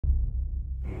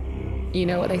You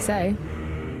know what they say.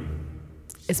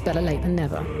 It's better late than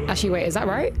never. Actually, wait, is that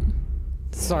right?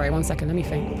 Sorry, one second, let me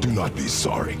think. Do not be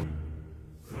sorry.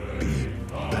 Be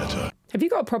better. Have you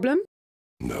got a problem?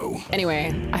 No.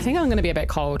 Anyway, I think I'm gonna be a bit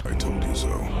cold. I told you so.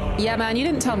 Yeah, man, you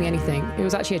didn't tell me anything. It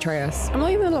was actually Atreus. I'm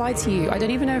not even gonna lie to you. I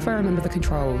don't even know if I remember the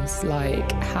controls. Like,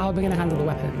 how are we gonna handle the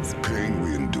weapons? Pain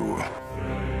we endure.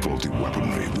 Faulty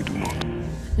weaponry we do not.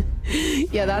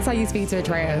 Yeah, that's how you speak to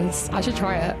Atreus. I should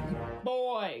try it.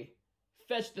 Boy,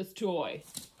 fetch this toy.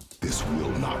 This will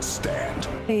not stand.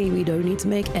 Hey, we don't need to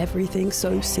make everything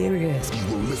so serious.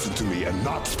 You will listen to me and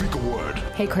not speak a word.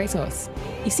 Hey, Kratos,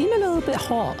 you seem a little bit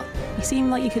hot. You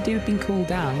seem like you could do with being cooled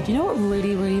down. Do you know what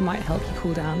really, really might help you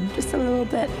cool down? Just a little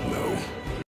bit. No.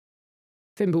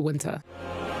 Fimbulwinter.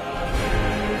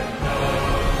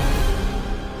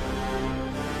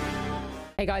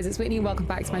 Hey guys, it's Whitney. Welcome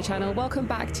back to my channel. Welcome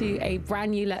back to a brand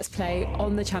new Let's Play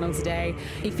on the channel today.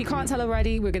 If you can't tell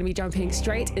already, we're going to be jumping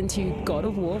straight into God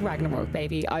of War Ragnarök,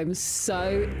 baby. I'm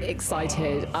so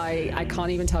excited. I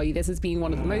can't even tell you. This has been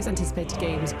one of the most anticipated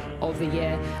games of the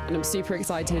year, and I'm super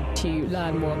excited to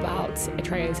learn more about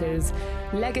Atreus's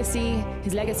legacy.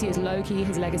 His legacy is Loki,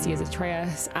 his legacy is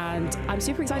Atreus, and I'm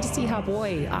super excited to see how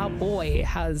our boy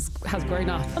has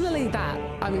grown up. Not only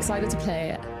that, I'm excited to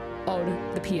play it on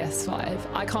the PS5.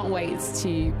 I can't wait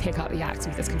to pick up the axe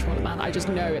with this controller, man. I just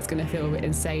know it's going to feel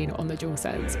insane on the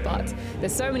DualSense, but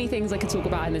there's so many things I could talk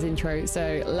about in this intro,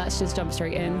 so let's just jump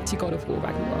straight in to God of War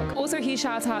Ragnarök. Also, a huge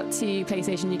shout out to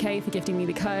PlayStation UK for gifting me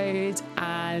the code,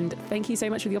 and thank you so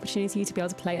much for the opportunity to be able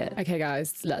to play it. Okay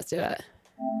guys, let's do it.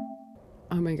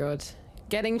 Oh my god.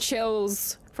 Getting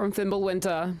chills from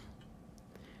Fimbulwinter.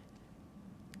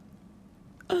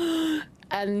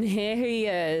 And here he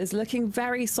is, looking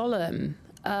very solemn.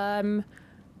 I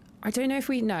don't know if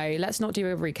we know. Let's not do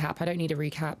a recap. I don't need a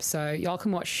recap. So y'all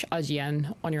can watch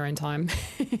IGN on your own time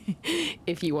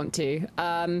if you want to.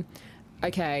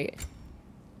 Okay,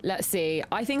 let's see.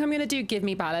 I think I'm going to do Give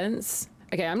Me Balance.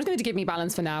 Okay, I'm just going to do Give Me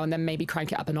Balance for now and then maybe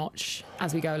crank it up a notch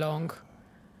as we go along.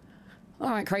 All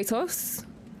right, Kratos.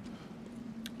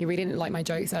 He really didn't like my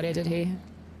jokes earlier, did he?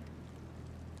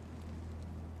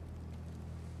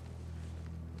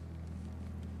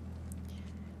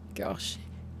 Gosh,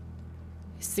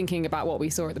 he's thinking about what we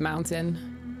saw at the mountain.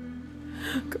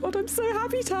 God, I'm so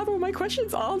happy to have all my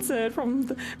questions answered from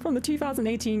the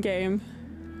 2018 game.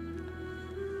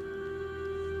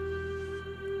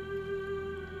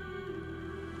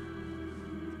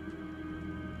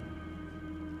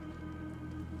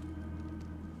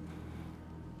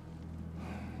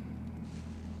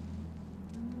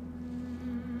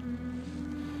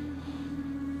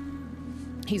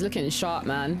 He's looking sharp,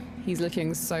 man. He's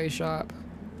looking so sharp.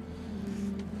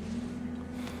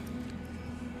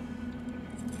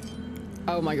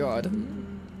 Oh my god.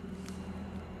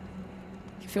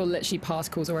 I feel literally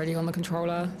particles already on the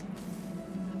controller.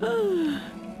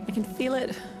 I can feel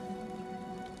it.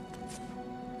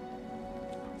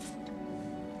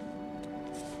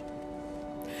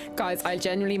 Guys, I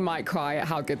genuinely might cry at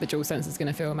how good the DualSense is going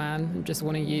to feel, man. I'm just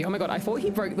warning you. Oh my god, I thought he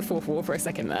broke the fourth wall for a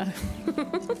second there.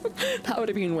 That would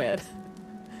have been weird.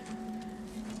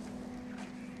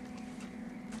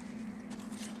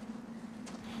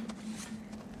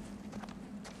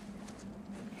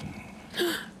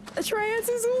 Atreus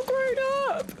is all grown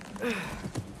up!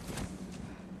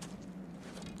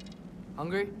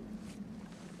 Hungry?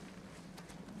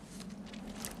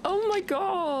 Oh my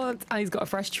god! And he's got a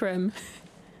fresh trim.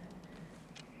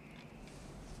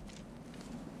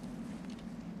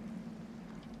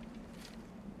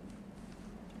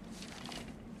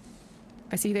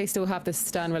 I see they still have this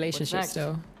stern relationship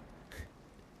still.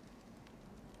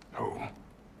 Home.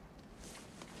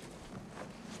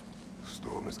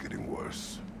 Storm is getting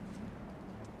worse.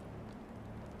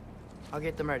 I'll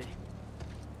get them ready.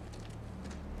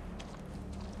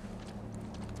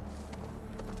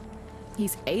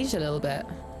 He's aged a little bit.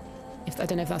 I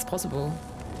don't know if that's possible.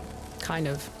 Kind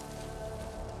of.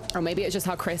 Or maybe it's just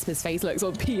how crisp his face looks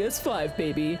on PS5,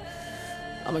 baby.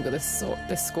 Oh my god,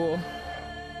 this score.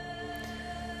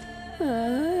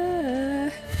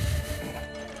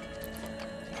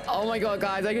 Oh my god,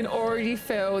 guys, I can already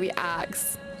feel the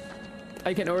axe.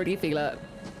 I can already feel it.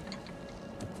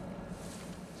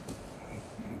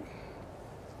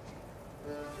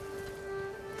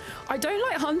 I don't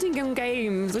like hunting in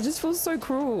games. It just feels so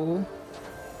cruel.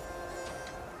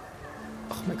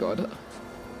 Oh my god.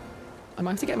 I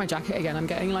might have to get my jacket again. I'm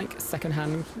getting like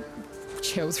secondhand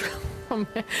chills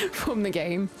from the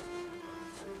game.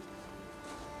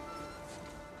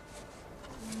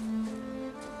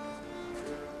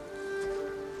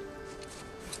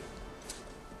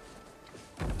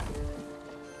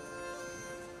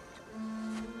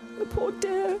 Poor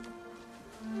dear.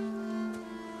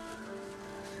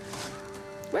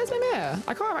 Where's Mimir?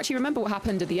 I can't actually remember what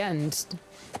happened at the end.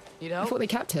 Need I help? thought they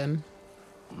kept him.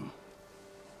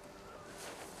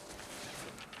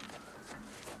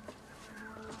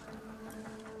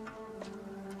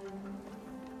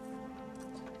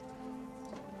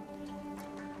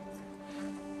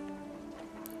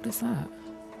 What is that?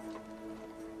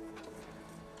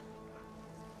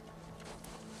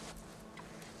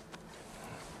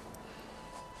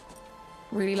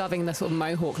 Really loving the sort of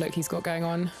mohawk look he's got going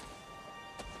on.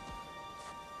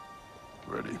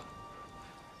 Ready?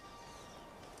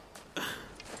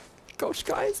 Gosh,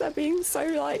 guys, they're being so,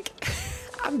 like,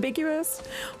 ambiguous.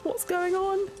 What's going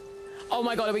on? Oh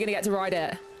my god, are we gonna get to ride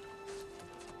it?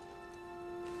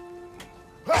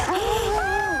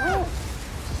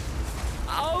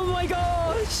 Oh my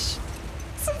gosh!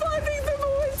 Surviving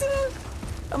Fimbulwinter!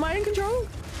 Am I in control?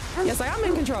 Yes, I am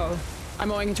in control. I'm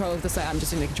not in control of the set, I'm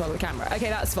just in control of the camera. Okay,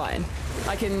 that's fine.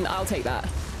 I'll take that.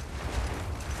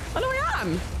 Oh no, I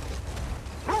am!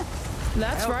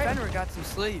 That's right. Fenrir got some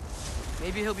sleep.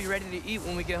 Maybe he'll be ready to eat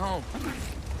when we get home.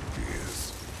 He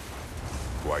is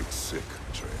quite sick,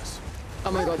 Atreus.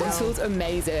 Oh my god, this feels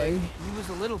amazing. He was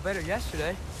a little better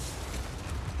yesterday.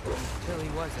 Until he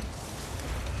wasn't.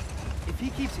 If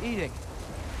he keeps eating,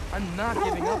 I'm not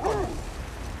giving up on him.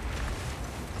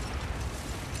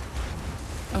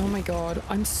 Oh my god,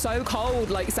 I'm so cold,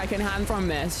 like, secondhand from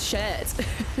this. Shit.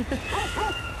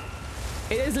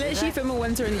 It is literally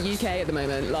Fimbulwinter in the UK at the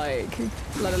moment, like,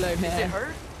 let alone here. Is it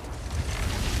hurt?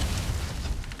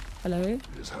 Hello? It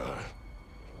is her.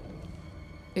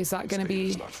 Is that gonna be...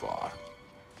 It's not far.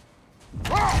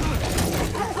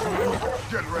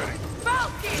 Get ready. Oh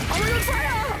my god,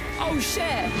 Freya! Oh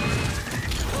shit!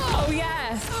 Oh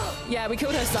yeah! Yeah, we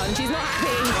killed her son. She's not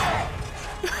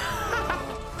happy.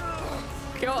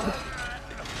 God.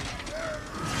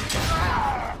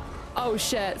 Oh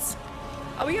shit.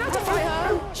 Are we gonna have to fight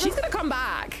her? She's gonna come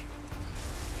back.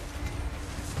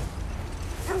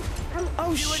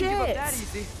 Oh She wouldn't give up shit! that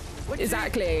easy. What'd you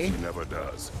Exactly. She never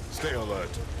does. Stay alert.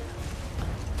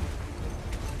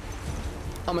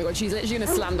 Oh my god, she's literally gonna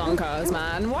slam dunk us,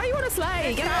 man. Why you wanna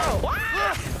slay? Get out!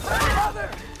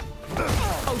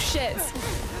 Oh shit!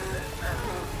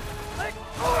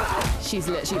 She's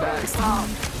literally vexed.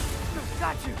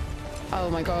 Got you. Oh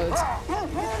my god.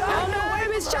 Oh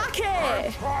no, his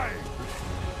jacket!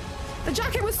 The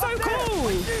jacket was so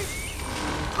cool!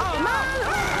 Oh man!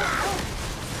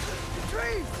 The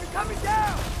trees, they're coming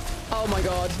down. Oh my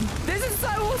god. This is so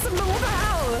awesome, but what the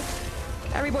hell?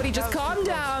 Everybody just calm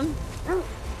down.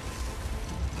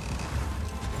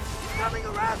 Coming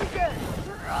around again.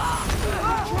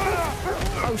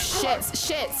 Oh shit,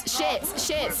 shit.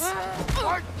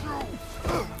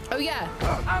 Oh yeah.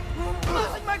 I'm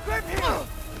losing my grip here.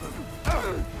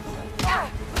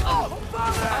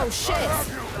 Oh shit.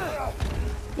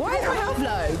 Why is my health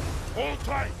low? Hold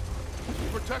tight.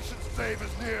 Protection stave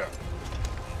is near.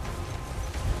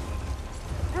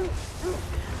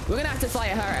 We're gonna have to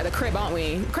fight her at the crib, aren't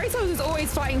we? Kratos is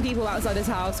always fighting people outside his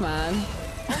house, man.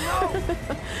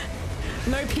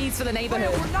 No peace for the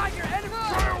neighborhood. We're not your enemy.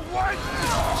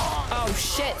 Oh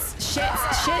shit.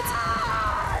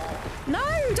 No,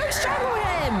 don't strangle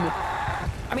him.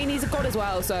 I mean, he's a god as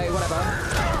well, so whatever.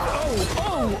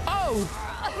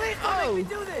 Please don't make me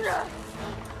do this.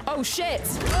 Oh shit.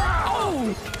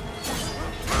 Oh.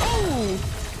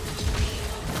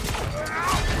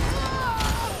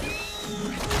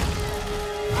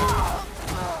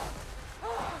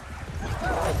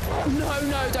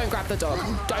 No, don't grab the dog.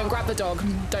 Don't grab the dog.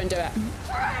 Don't do it.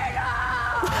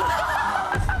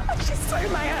 She's so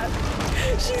mad.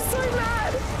 She's so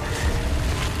mad.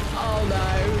 Oh no.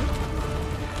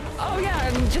 Oh yeah,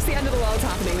 and just the end of the world's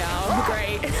happening now.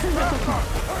 Great.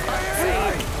 Fuck's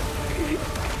sake.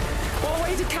 What a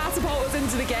way to catapult us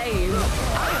into the game.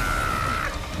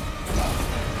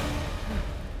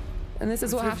 And this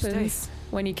is what happens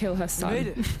when you kill her son. You made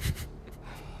it.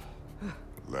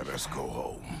 Let us go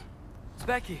home. It's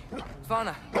Becky.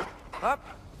 Svana. Up.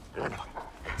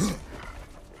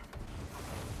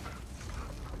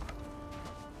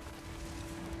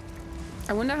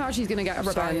 I wonder how she's gonna get a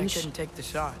Sorry I revenge. couldn't take the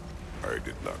shot. I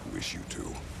did not wish you to.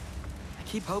 I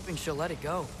keep hoping she'll let it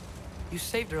go. You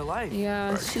saved her life.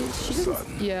 Yeah, she doesn't.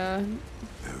 Son. Yeah,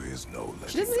 There is no letting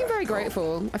she doesn't seem that very go.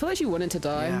 grateful. I feel like she wanted to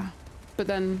die, Yeah. but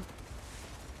then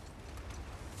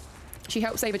she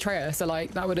helped save Atreus, so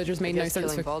like that would have just made no Guess sense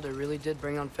killing for. Baldur really did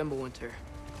bring on Fimbulwinter.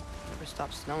 Never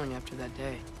stopped snowing after that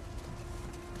day.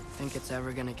 Think it's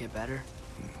ever gonna get better?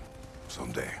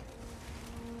 Someday.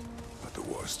 But the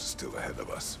worst is still ahead of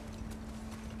us.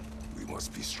 We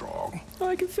must be strong. Oh,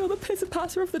 I can feel the pitter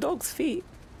patter of the dog's feet.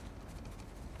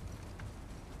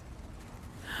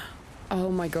 Oh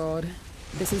my god.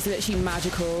 This is literally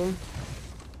magical.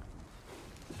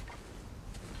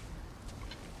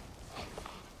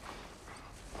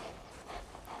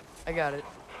 I got it.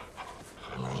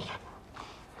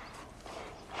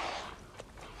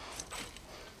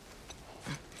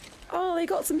 Oh, they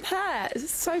got some pets.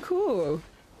 It's so cool.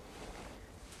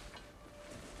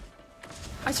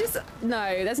 I just...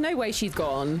 No, there's no way she's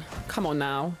gone. Come on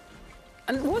now.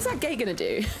 And what's that gate gonna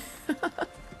do?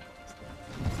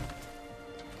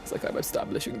 It's like I'm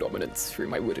establishing dominance through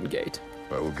my wooden gate.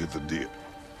 I will get the deal.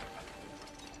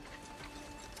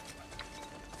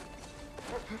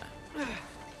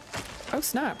 Oh,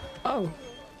 snap. Oh.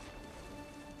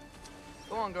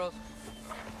 Go on, girls.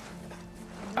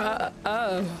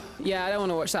 Oh. Yeah, I don't want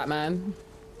to watch that, man.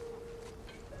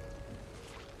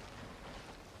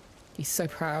 He's so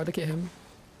proud. Look at him.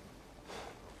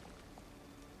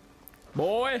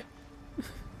 Boy!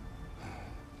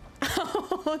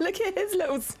 Oh, look at his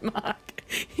little smirk.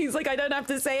 He's like, I don't have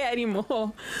to say it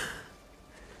anymore.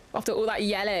 After all that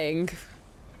yelling.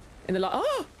 In the light.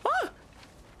 Oh! Oh!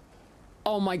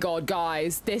 Oh my god,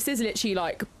 guys. This is literally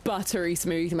like buttery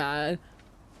smooth, man.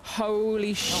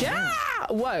 Holy shit!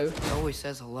 Whoa. He always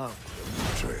says hello.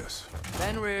 Atreus.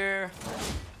 Fenrir.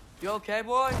 You okay,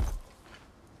 boy?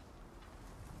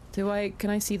 Can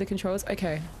I see the controls?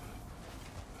 Okay.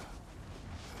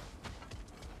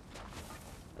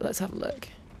 Let's have a look.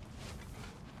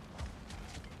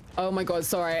 Oh my god,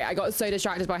 sorry. I got so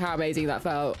distracted by how amazing that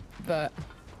felt, but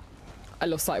I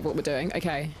lost sight of what we're doing.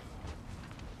 Okay.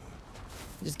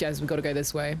 Just guess we've got to go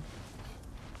this way.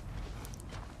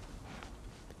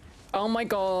 Oh my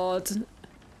god.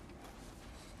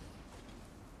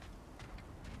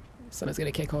 Something's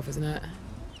gonna kick off, isn't it?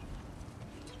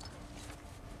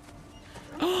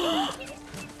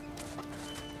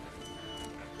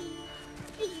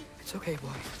 It's okay, boy.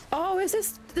 Oh, is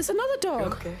this another dog?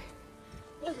 You're okay.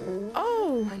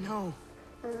 Oh. I know.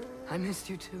 I missed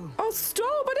you too. Oh, stop.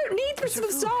 I don't need this from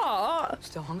the start.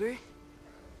 Still hungry?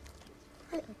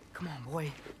 Come on,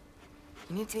 boy.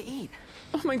 You need to eat.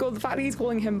 Oh my god, the fact that he's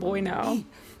calling him boy now. Eat.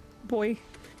 Boy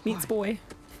meets boy.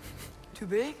 Too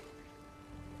big?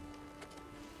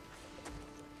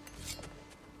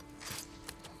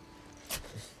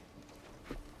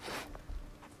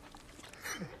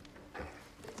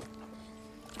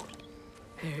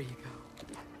 There you go.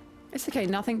 It's okay,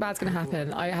 nothing bad's gonna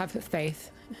happen. I have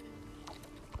faith.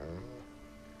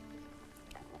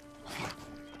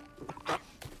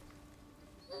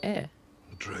 Eh.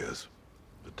 Atreus,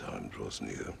 the time draws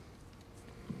near.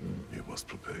 You must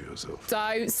prepare yourself.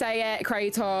 Don't say it,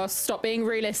 Kratos. Stop being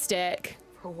realistic.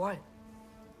 For what?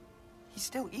 He's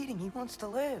still eating. He wants to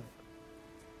live.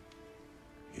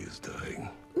 He is dying.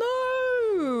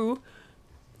 No!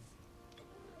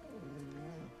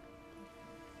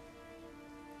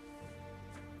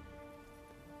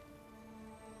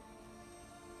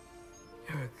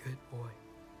 You're a good boy.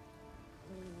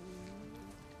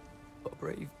 A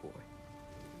brave boy.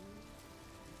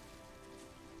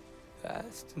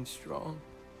 Fast and strong.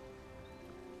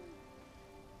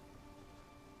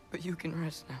 But you can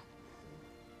rest now.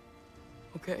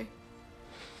 Okay?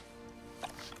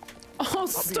 Oh,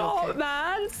 stop, okay.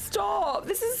 man. Stop.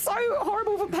 This is so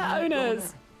horrible for pet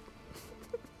owners.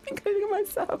 Including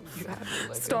myself. You have to let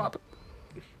go. Stop.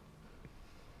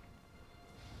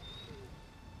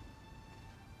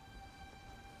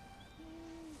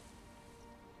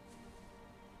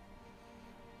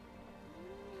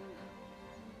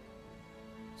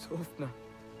 Sofna.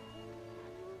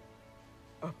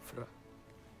 Afra.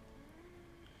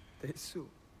 Tesu.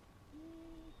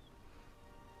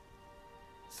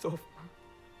 Sofna.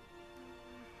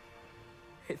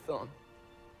 Hethon.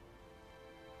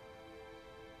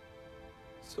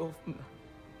 Sofna.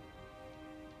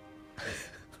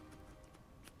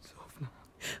 Sofna.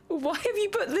 Why have you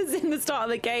put this in the start of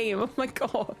the game? Oh my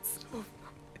god.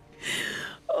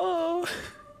 Oh.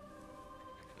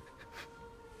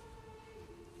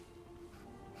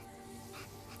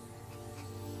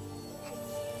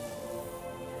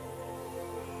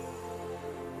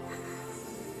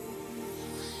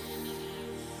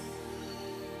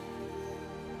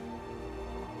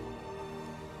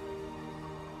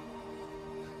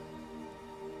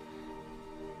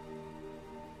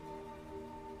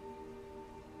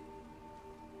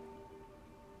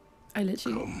 I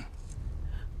literally... Come.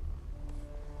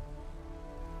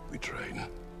 We train.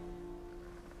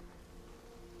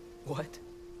 What?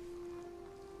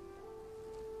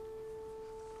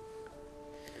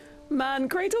 Man,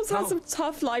 Kratos has some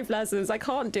tough life lessons. I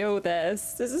can't deal with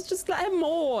this. This is just let him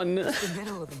mourn. It's the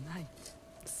middle of the night.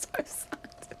 So sad.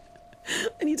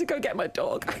 I need to go get my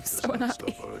dog. I'm so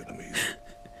unhappy. Stop our enemies.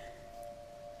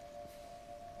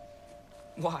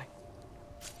 Why?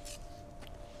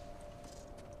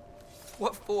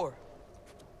 What for?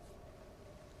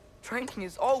 Training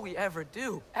is all we ever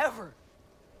do, ever.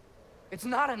 It's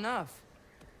not enough.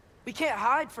 We can't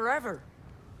hide forever.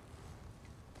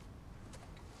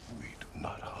 We do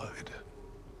not hide.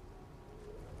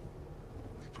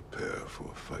 We prepare for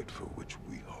a fight for which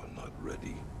we are not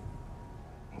ready.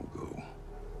 We'll go.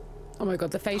 Oh my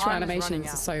god, the facial Time is animations running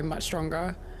are out. so much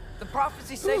stronger. The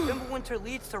prophecies say Fimbulwinter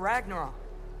leads to Ragnarok.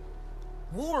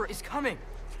 War is coming.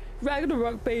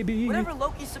 Ragnarok, baby. Whatever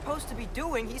Loki's supposed to be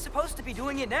doing, he's supposed to be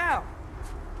doing it now.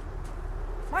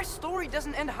 My story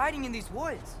doesn't end hiding in these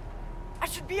woods. I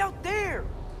should be out there,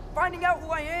 finding out who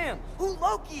I am, who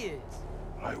Loki is.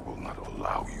 I will not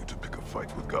allow you to pick a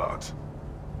fight with gods.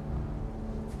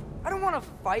 I don't want to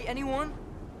fight anyone.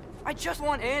 I just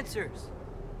want answers.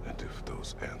 And if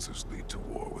those answers lead to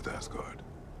war with Asgard,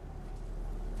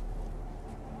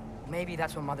 Maybe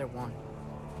that's what Mother wanted.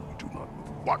 we do not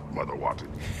know what Mother wanted.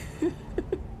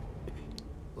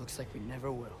 Looks like we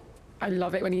never will. I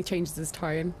love it when he changes his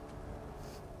tone.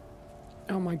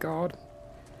 Oh my god.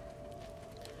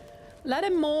 Let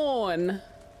him mourn.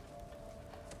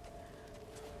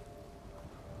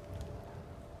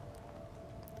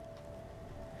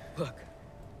 Look.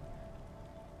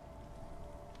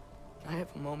 I have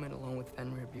a moment alone with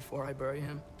Fenrir before I bury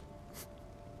him.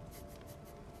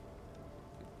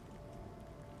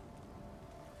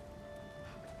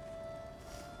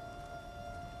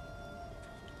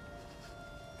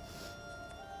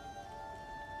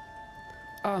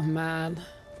 Oh man.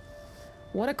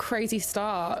 What a crazy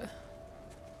start.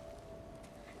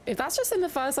 If that's just in the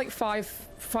first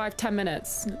like 10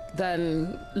 minutes,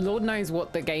 then Lord knows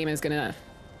what the game is gonna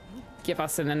give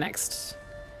us in the next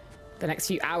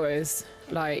few hours.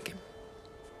 Like,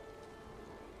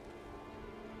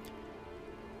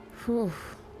 whew.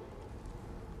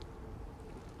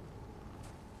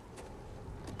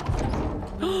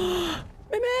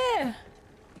 Mimir!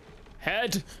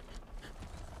 Head.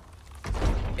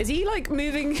 Is he like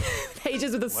moving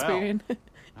pages with a spoon?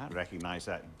 I recognize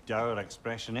that dour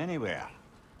expression anywhere.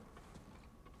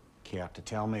 Care to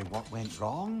tell me what went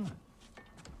wrong?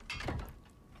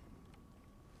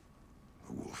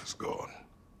 The wolf is gone.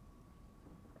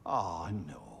 Oh,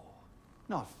 no.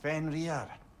 Not Fenrir.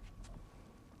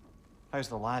 How's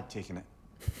the lad taking it?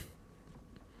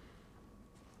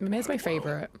 Mimir's my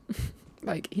favorite.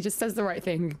 Like, he just says the right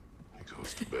thing. He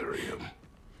goes to bury him.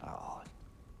 Oh,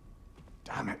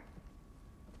 damn it.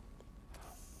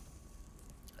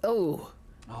 Oh,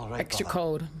 All right, extra brother.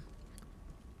 cold.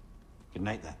 Good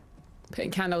night, then.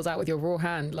 Putting candles out with your raw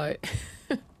hand, like.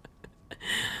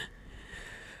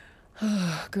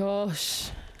 Oh, gosh.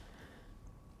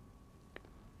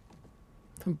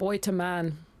 From boy to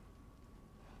man.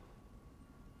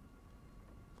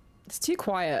 It's too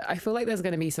quiet. I feel like there's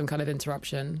going to be some kind of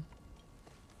interruption.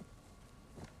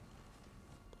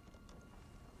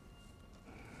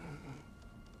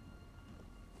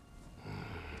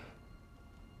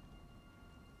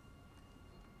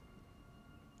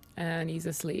 And he's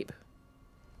asleep.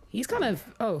 He's kind of...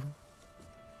 Oh.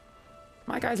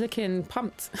 My guy's looking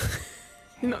pumped.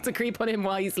 Not to creep on him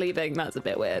while he's sleeping. That's a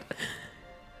bit weird.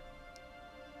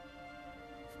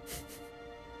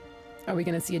 Are we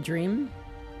going to see a dream?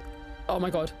 Oh my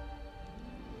god.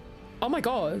 Oh my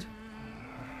god.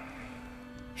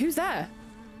 Who's there?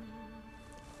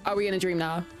 Are we in a dream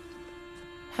now?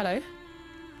 Hello?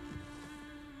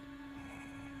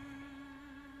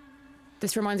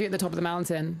 This reminds me at the top of the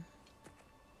mountain.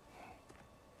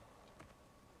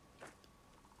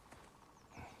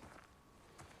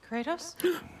 Kratos?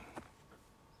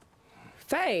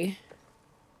 Faye!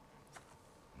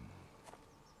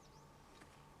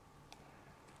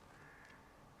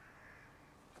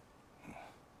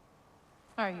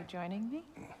 Are you joining me?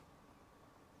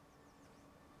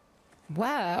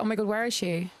 Where? Oh my god, where is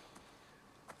she?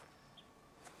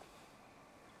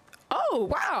 Oh,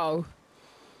 wow!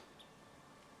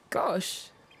 Gosh.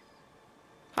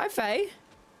 Hi, Faye.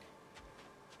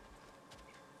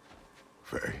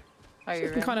 Faye, Are you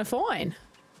Looking ready? kind of fine.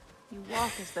 You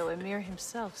walk as though Emir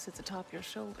himself sits atop your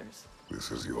shoulders.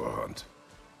 this is your hunt.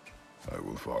 I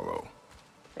will follow.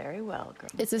 Very well, Grim.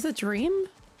 Is this a dream?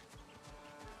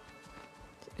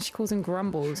 She calls him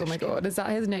Grumbles. Oh my god, is that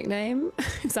his nickname?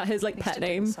 Is that his like pet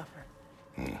name? Suffer.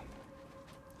 Am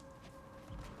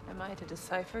I to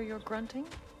decipher your grunting?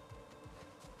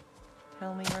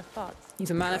 Tell me your thoughts. He's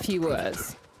a man of few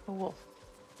words. A wolf.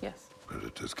 Yes.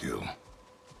 Predators kill.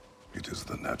 It is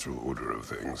the natural order of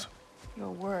things. Your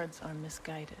words are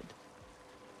misguided.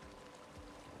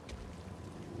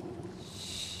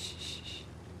 Shh.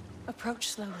 Approach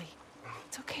slowly.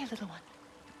 It's okay, little one.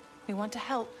 We want to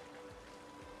help.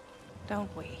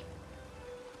 Don't we?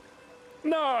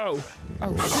 No!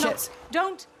 Oh, shit.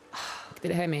 Don't!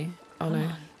 Did it hear me? Oh, Come no.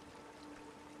 on.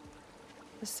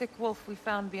 The sick wolf we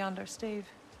found beyond our stave.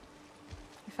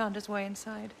 He found his way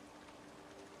inside.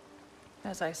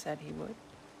 As I said he would.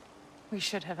 We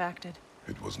should have acted.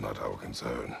 It was not our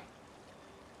concern.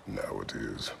 Now it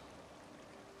is.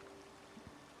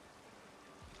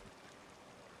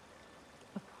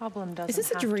 The problem doesn't Is this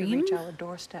a have to dream? reach our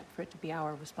doorstep for it to be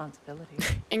our responsibility.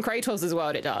 In Kratos'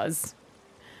 world, it does.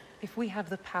 If we have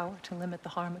the power to limit the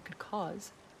harm it could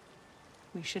cause,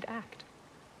 we should act.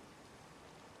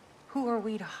 Who are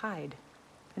we to hide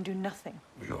and do nothing?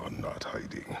 We are not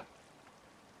hiding.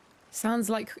 Sounds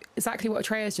like exactly what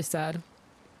Atreus just said.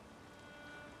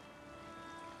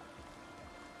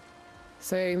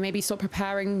 So maybe stop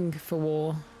preparing for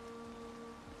war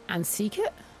and seek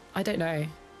it? I don't know.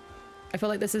 I feel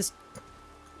like this is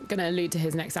gonna allude to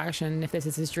his next action if this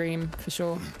is his dream, for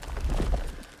sure.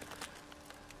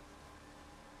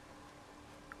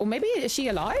 Or maybe, is she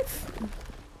alive?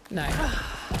 No,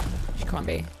 she can't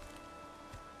be.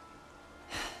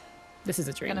 This is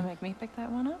a dream. Gonna make me pick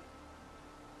that one up?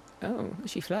 Oh, is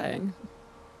she flirting?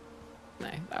 No,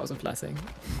 that wasn't flirting.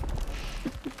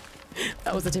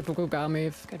 That was a typical girl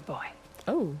move. Good boy.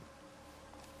 Oh.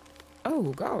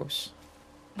 Oh, gosh.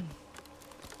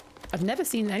 I've never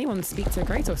seen anyone speak to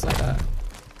Kratos like that.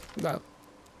 Well,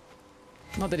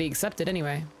 not that he accepted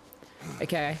anyway.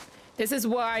 Okay. This is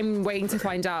where I'm waiting to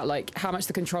find out, like, how much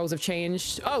the controls have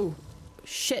changed. Oh,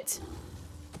 shit.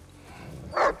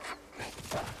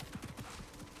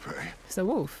 Faye. It's a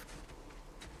wolf.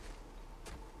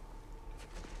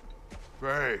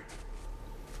 Faye.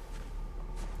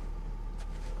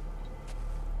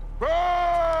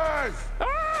 Faye!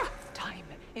 Time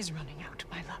is running out,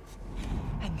 my love.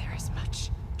 And there is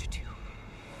much to do.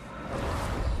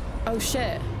 Oh,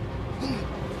 shit.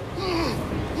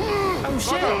 Oh,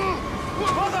 shit. Oh,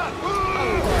 God.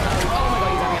 Oh, my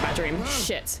God, he's having a bad dream.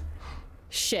 Shit.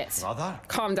 Shit. Brother?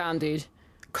 Calm down, dude.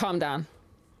 Calm down.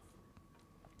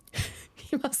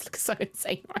 You must look so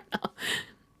insane right now.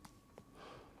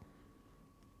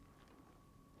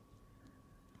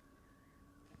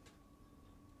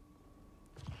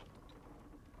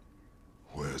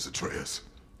 Where's Atreus?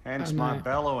 Hence Oh, my no.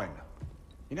 bellowing.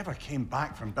 He never came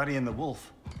back from burying the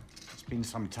wolf. It's been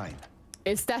some time.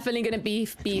 It's definitely gonna be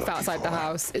beef Lucky outside the boy.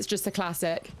 house. It's just a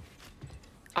classic.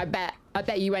 I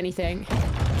bet you anything.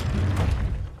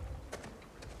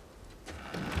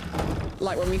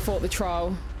 Like when we fought the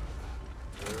troll.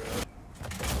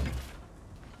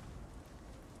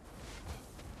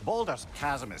 Baldur's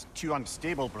chasm is too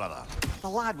unstable, brother. The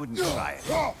lad wouldn't try it.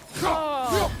 Oh,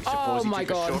 Suppose oh he my took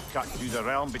a God. shortcut through the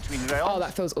realm between realms. Oh,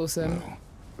 that feels awesome. No,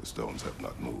 the stones have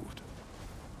not moved.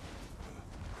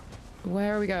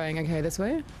 Where are we going? Okay, this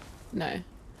way? No.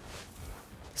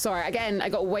 Sorry, again, I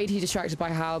got way too distracted by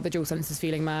how the dual sense is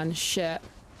feeling, man. Shit.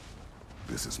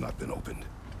 This has not been opened.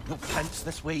 No prints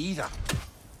this way either.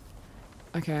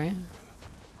 Okay.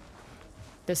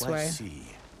 This way. Let's see.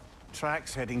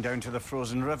 Tracks heading down to the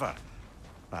frozen river.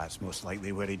 That's most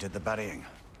likely where he did the burying.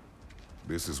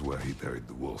 This is where he buried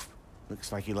the wolf.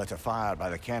 Looks like he lit a fire by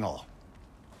the kennel.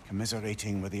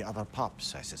 Commiserating with the other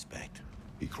pups, I suspect.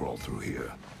 He crawled through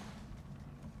here.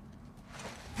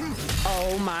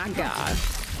 Oh my God.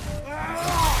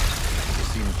 You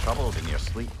seem troubled in your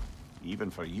sleep, even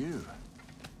for you.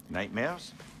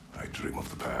 Nightmares? I dream of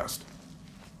the past.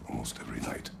 Almost every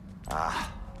night.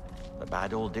 Ah, the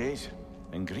bad old days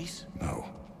in Greece? No.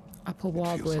 Upper Feels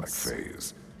like Wildwoods. Faye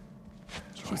is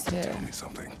trying She's to here. tell me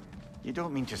something. You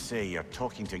don't mean to say you're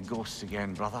talking to ghosts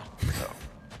again, brother? No.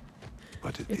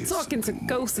 But it You're is talking to something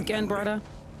more ghosts than again, memory.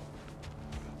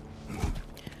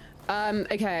 brother.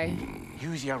 Okay.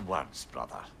 Use your words,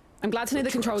 brother. I'm glad to know the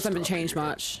controls haven't changed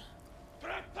much.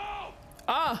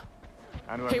 Ah!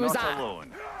 And we're Who was not that?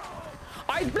 alone.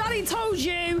 I bloody told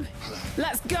you!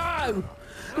 Let's go!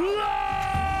 Whoa!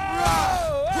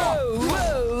 Whoa!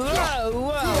 Whoa! Whoa!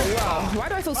 Whoa! Why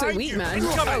do I feel so weak, man?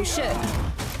 Oh shit!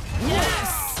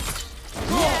 Yes!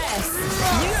 Yes!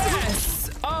 Yes!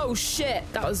 Oh shit!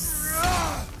 That was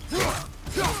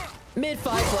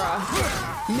mid-fight,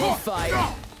 bruh.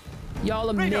 Mid-fight. Y'all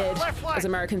are mid, as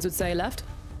Americans would say. Left.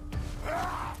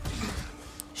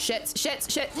 Shit! Shit!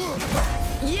 Shit!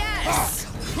 Yes!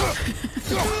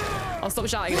 I'll stop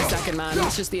shouting in a second, man.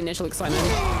 It's just the initial excitement.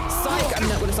 Psych! I'm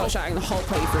not gonna start shouting the whole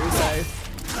playthrough, so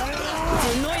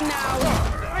so annoyed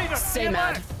now. Stay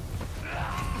mad.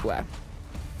 Where?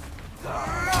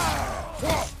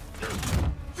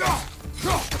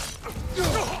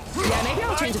 Yeah, maybe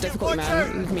I'll change the difficulty,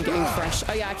 man, with me getting fresh.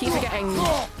 Oh yeah, I keep forgetting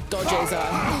dodges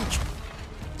are...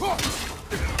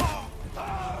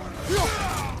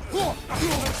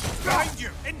 Behind you!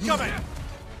 Incoming!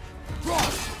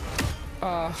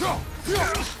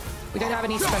 We don't have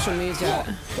any special moves yet.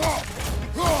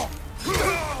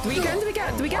 Do we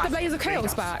get the Blades of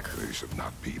Chaos back? They should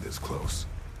not be this close.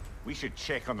 We should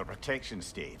check on the protection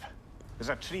stave. There's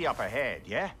a tree up ahead,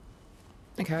 yeah?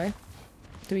 Okay.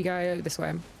 Do we go this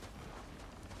way?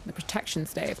 The protection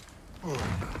stave.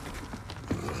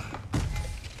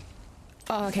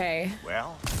 Okay.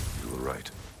 Well, You were right.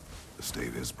 The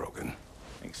stave is broken.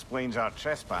 explains our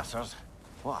trespassers.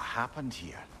 What happened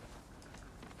here?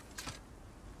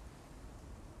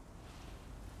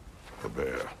 A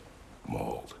bear.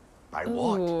 Mauled. By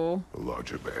what? Ooh. A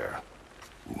larger bear.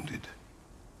 Wounded.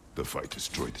 The fight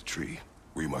destroyed the tree.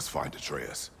 We must find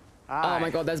Atreus. Oh my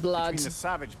god, there's blood. Between the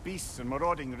savage beasts and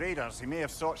marauding raiders, he may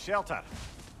have sought shelter.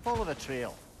 Follow the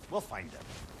trail. We'll find him.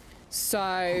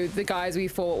 So the guys we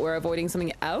fought were avoiding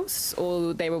something else,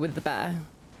 or they were with the bear?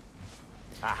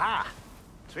 Aha!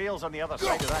 Trail's on the other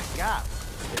side of that gap,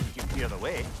 if you can clear the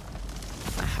way.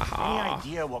 Any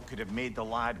idea what could have made the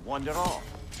lad wander off?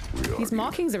 These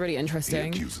markings are really He interesting.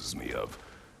 accuses me of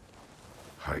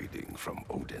hiding from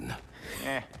Odin.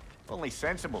 Only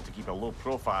sensible to keep a low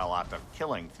profile after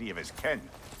killing 3 of his kin.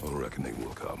 A reckoning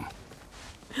will come.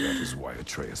 That is why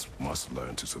Atreus must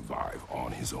learn to survive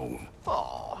on his own.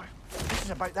 Oh, this is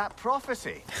about that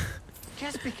prophecy.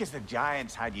 Just because the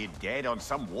giants had you dead on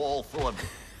some wall full of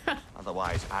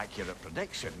otherwise accurate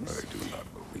predictions. I do not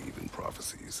believe in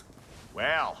prophecies.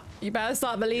 Well, You better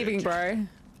start believing, bro.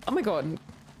 Oh my god.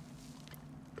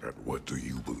 And what do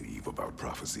you believe about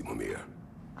prophecy, Mimir?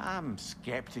 I'm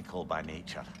skeptical by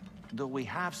nature, though we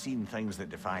have seen things that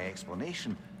defy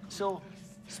explanation. So,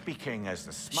 speaking as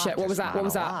the smartest Shit, what was that? man What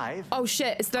was that? alive, Oh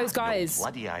shit, it's those I've no guys.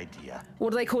 bloody idea.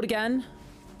 What are they called again?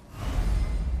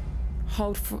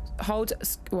 Hold, well,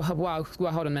 hold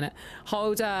on a minute.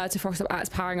 Hold to frost up acts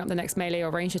powering up the next melee or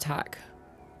ranged attack.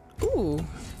 Ooh.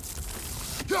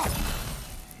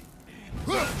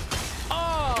 Oh.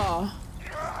 Oh.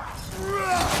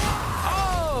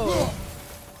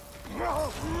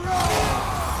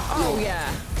 Oh yeah.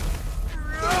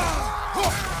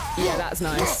 Yeah, that's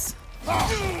nice.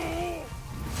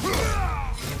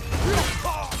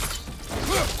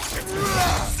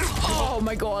 Oh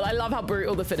my god, I love how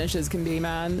brutal the finishes can be,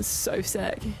 man. It's so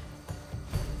sick.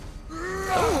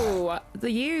 Oh,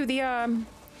 the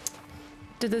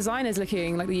design is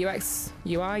looking like the UX.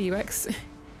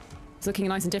 It's looking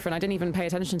nice and different. I didn't even pay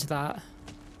attention to that.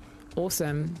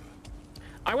 Awesome.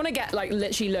 I want to get, like,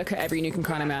 literally look at every Nukem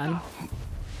kind of man.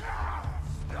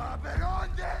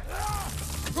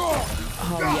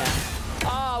 Oh yeah.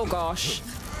 Oh gosh.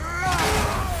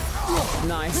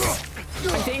 Nice.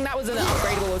 I think that was an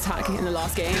upgradable attack in the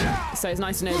last game, so it's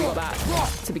nice to know we got that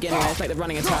to begin with, like the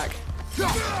running attack.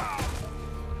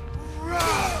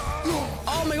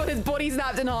 Oh my god, his body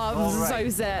snapped in half. This is so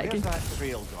sick. Where's that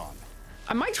trail gone?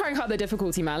 I might try and cut the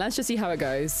difficulty, man. Let's just see how it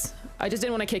goes. I just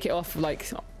didn't want to kick it off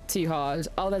like too hard.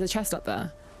 Oh, there's a chest up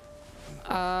there.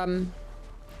 All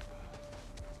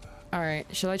right,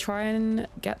 shall I try and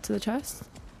get to the chest?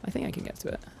 I think I can get to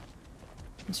it.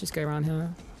 Let's just go around here.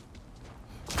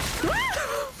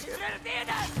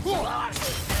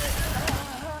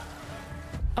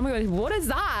 Oh my god, what is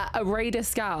that? A Raider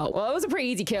Scout. Well, it was a pretty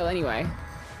easy kill anyway.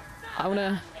 I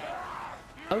wanna...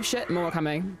 Oh shit, more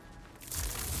coming.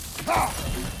 Oh,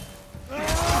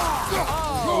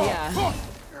 yeah.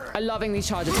 I'm loving these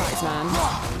charge attacks, man.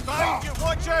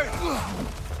 Watch out!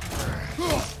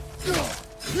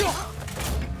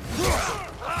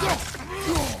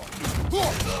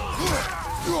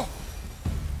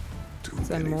 Too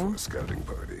there many more? for a scouting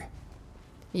party.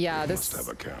 Yeah, We must this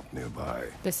have a camp nearby.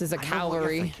 this is a I know what you're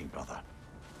cavalry. thinking, brother.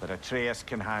 But Atreus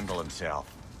can handle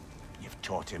himself. You've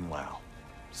taught him well.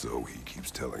 So he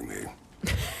keeps telling me.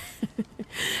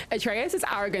 Atreus'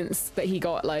 arrogance that he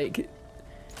got like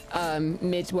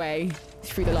midway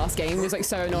through the last game was like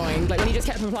so annoying. Like when he just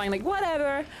kept replying like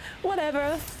whatever,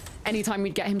 whatever. Anytime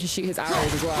we'd get him to shoot his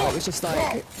arrows as well, it was just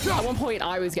like at one point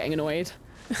I was getting annoyed.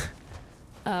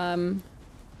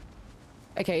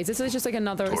 Okay, is this just like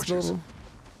another Torches. explorable?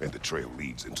 And the trail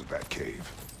leads into that cave.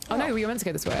 Oh no, we were meant to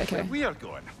go this way. Okay. Where we are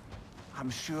going, I'm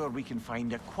sure we can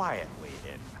find a quiet way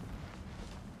in.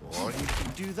 Or you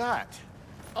can do that.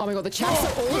 Oh my god, the chests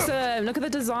are awesome. Look at the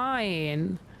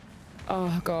design.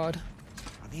 Oh god.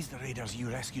 Are these the raiders you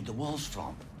rescued the wolves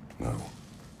from? No.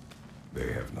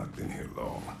 They have not been here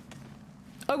long.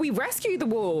 Oh, we rescued the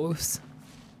wolves.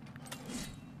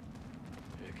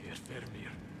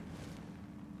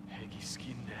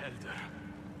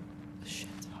 Shit.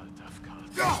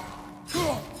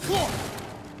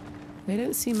 They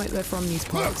don't seem like they're from these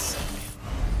parts.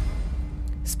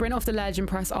 Sprint off the ledge and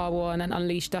press R1 and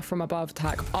unleash death from above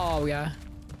attack. Oh, yeah.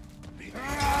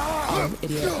 Oh,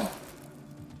 idiot.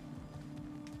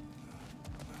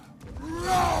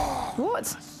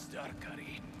 What?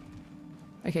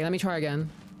 Okay, let me try again.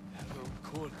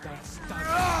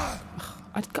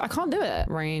 I can't do it.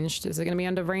 Ranged. Is it going to be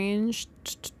under ranged?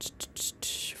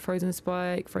 Frozen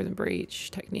spike, frozen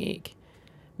breach, technique.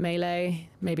 Melee.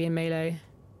 Maybe in melee.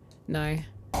 No.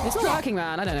 It's not working,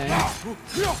 man. I don't know.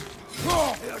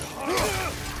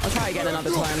 I'll try again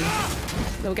another time.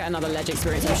 They'll get another ledge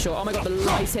experience for sure. Oh my god, the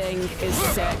lighting is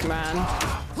sick, man.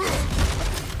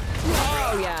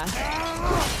 Oh yeah.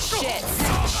 Shit.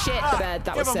 Shit, the bed.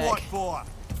 That was sick.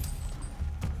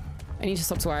 I need to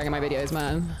stop swearing in my videos,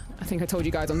 man. I think I told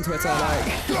you guys on Twitter, like...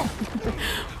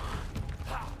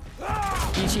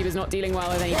 YouTube is not dealing well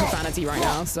with any profanity right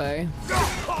now, so...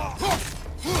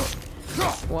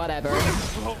 Whatever.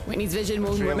 Whitney's vision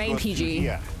will remain PG.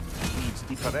 There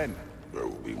will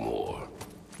be more.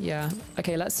 Yeah.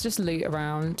 Okay, let's just loot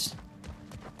around.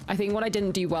 I think what I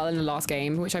didn't do well in the last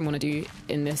game, which I want to do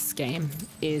in this game,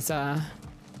 is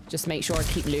just make sure I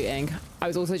keep looting. I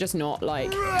was also just not,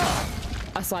 like,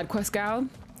 a side quest gal,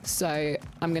 so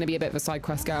I'm going to be a bit of a side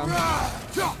quest gal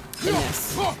in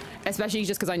this. Especially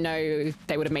just because I know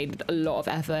they would have made a lot of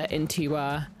effort into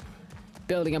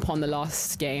building upon the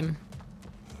last game.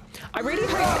 I really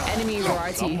hope the enemy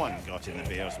variety... Someone got in the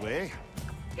bear's way.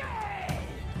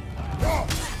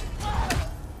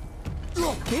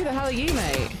 Who the hell are you,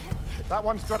 mate? That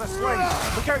one's got a sling.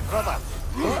 Look out, brother.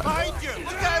 Behind you.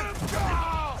 Look out.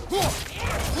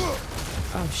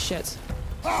 Oh, shit.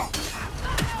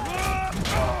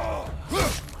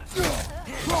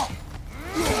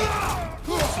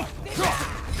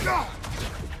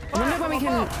 I wonder when we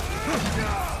can...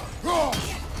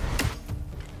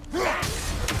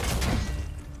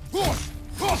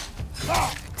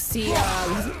 see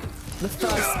the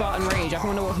first Spartan Rage. I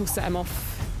wonder what will set him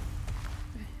off.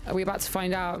 Are we about to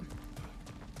find out?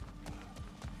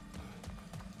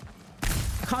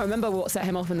 I can't remember what set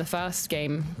him off in the first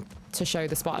game to show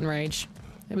the Spartan Rage.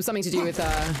 It was something to do with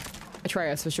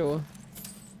Atreus for sure.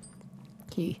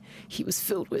 He was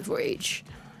filled with rage.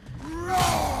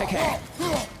 Okay.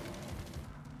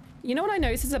 You know what I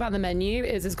noticed about the menu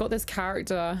is it's got this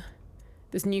character,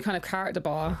 this new kind of character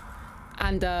bar,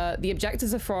 and the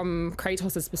objectives are from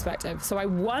Kratos' perspective. So I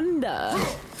wonder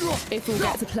if we'll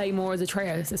get to play more as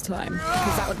Atreus this time,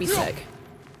 because that would be sick.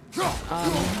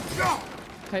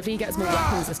 Hopefully he gets more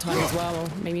weapons this time as well, or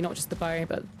maybe not just the bow,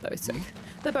 but both sick.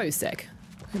 They're both sick.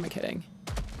 Who am I kidding?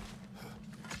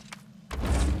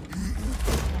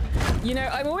 You know,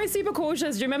 I'm always super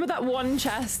cautious. Do you remember that one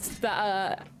chest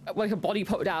that like a body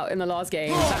popped out in the last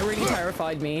game? That really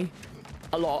terrified me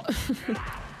a lot.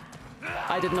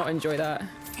 I did not enjoy that.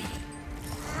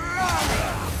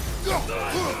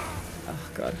 Oh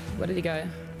god, where did he go?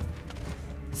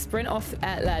 Sprint off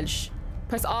at ledge.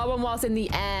 Press R1 whilst in the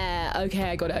air.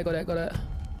 Okay, I got it, I got it, I got it.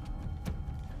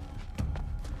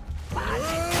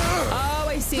 Oh,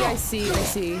 I see, I see, I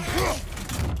see.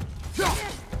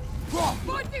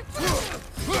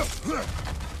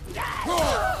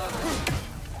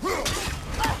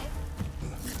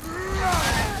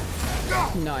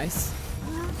 Nice.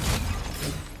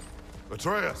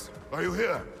 Atreus, are you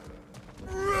here?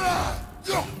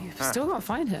 You've still got to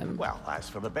find him. Well, that's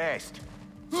for the best.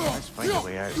 Let's find a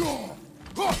way out.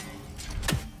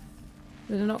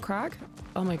 Did it not crack?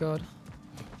 Oh my god.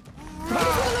 Have I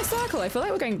just been in a circle? I feel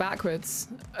like we're going backwards.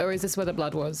 Or is this where the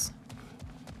blood was?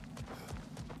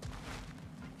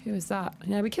 Who is that?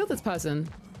 Yeah, we killed this person.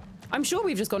 I'm sure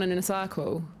we've just gone in a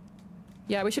circle.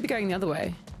 Yeah, we should be going the other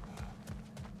way.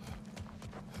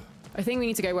 I think we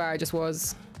need to go where I just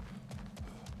was.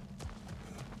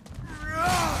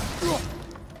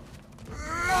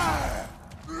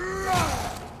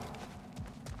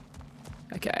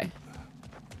 Okay.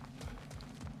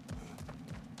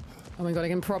 Oh my god, I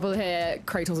can probably hear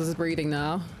Kratos' breathing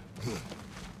now.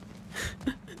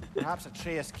 Perhaps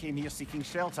Atreus came here seeking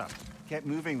shelter. Kept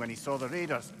moving when he saw the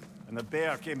raiders, and the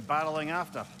bear came barreling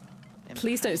after.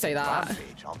 Please don't say that.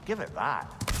 Rampage, I'll give it that.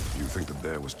 You think the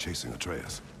bear was chasing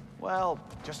Atreus? Well,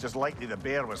 just as likely the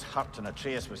bear was hurt and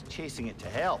Atreus was chasing it to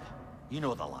help. You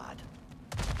know the lad.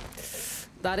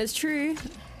 That is true.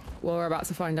 Well, we're about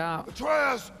to find out.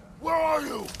 Atreus, where are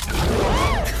you?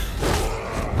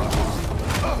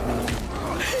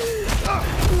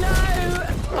 No!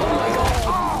 Oh my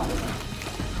god!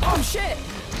 Oh shit!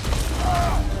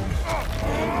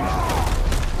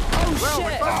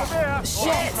 Oh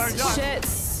shit! Shit!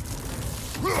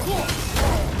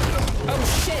 Oh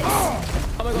shit!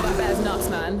 Oh my god, that bear's nuts,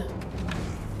 man.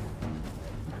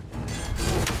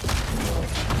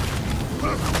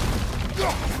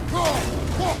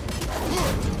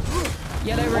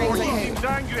 Yellow rings, okay. Seems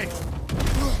angry.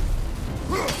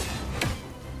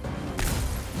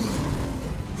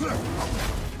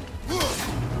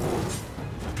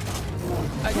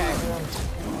 Okay.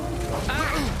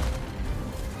 Ah.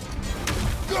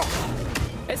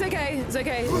 It's okay, it's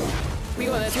okay. We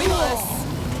got this, we got this.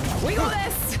 We got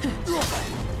this!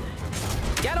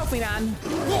 Get off me, man.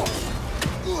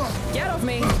 Get off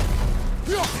me.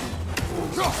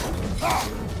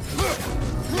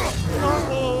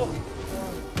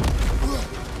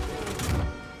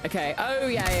 Okay, oh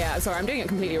yeah. Sorry, I'm doing it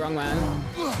completely wrong, man.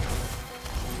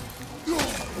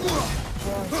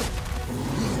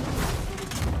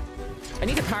 I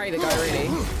need to parry the guy, really.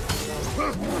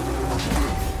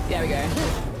 There we go.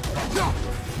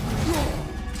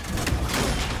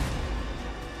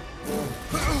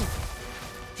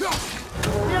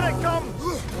 Here it comes!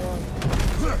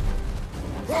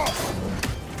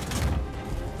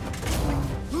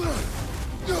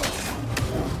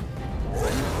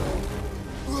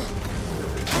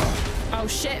 Oh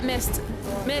shit, missed.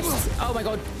 Missed. Oh my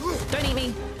god. Don't eat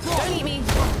me. Don't eat me.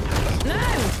 No!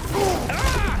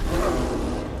 Ah!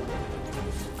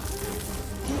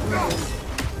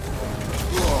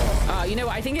 Oh, you know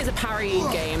what? I think it's a parry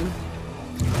game.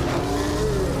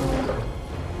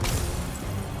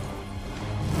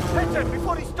 Hit him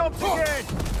before he stops again!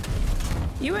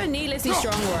 You were needlessly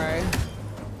strong, bro.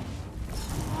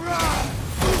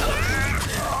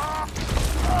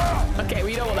 Okay,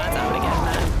 we don't want that to happen again,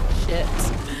 man. Shit.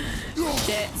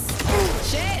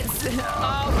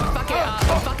 Oh, fuck it up.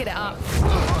 Fucking it up.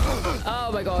 Oh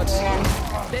my god.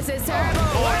 This is terrible.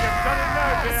 Oh, you've done it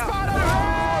now, dear. Spot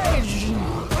rage!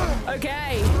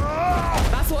 Okay.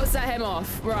 That's what set him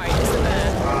off. Right, it's the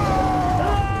bear.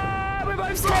 Ah, we're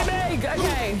both swimming!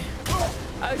 Okay.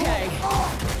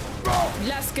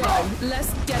 Let's go.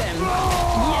 Let's get him.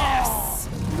 Yes!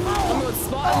 Oh my god,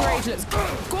 Spartan Rage looks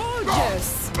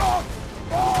gorgeous!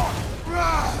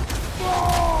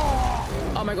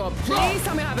 Oh my god, please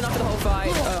tell me I have enough of the whole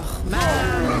fight. Ugh,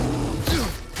 man.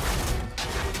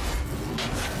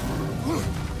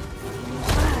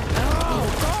 Oh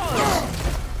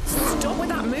god! Stop with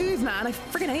that move, man. I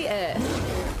freaking hate it.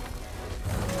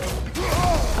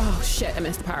 Oh shit, I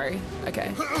missed the parry.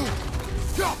 Okay.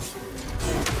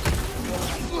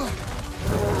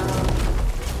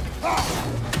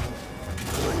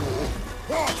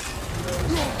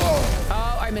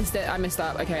 Oh, I missed it. I missed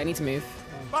that. Okay, I need to move.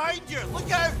 Behind you!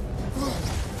 Look out!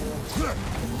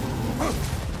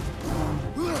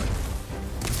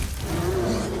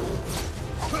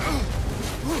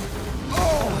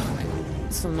 Oh,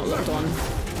 still not locked on.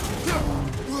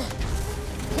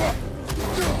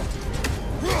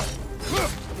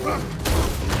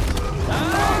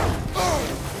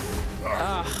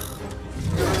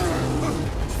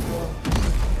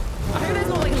 I hope there's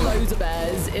not like loads of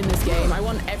bears in this game. I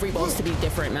want every boss to be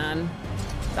different, man.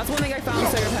 That's one thing I found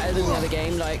so repetitive in the other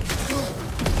game, like...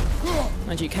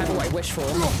 Mind you, careful what I wish for.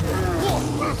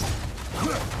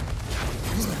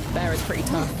 Bear is pretty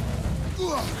tough.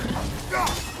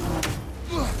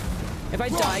 If I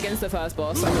die against the first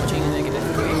boss, I'm not changing the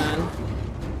difficulty, man.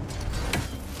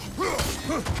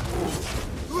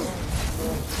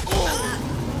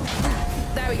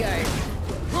 There we go.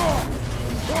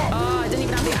 Oh, I didn't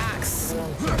even have the axe.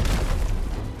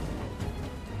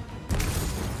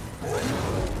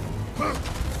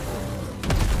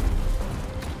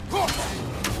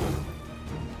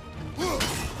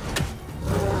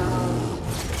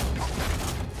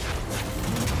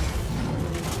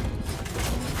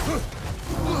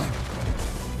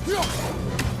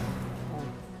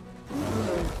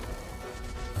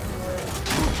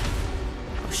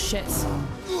 Oh shit.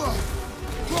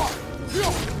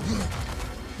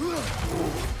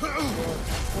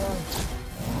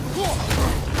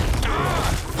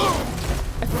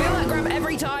 I feel that grab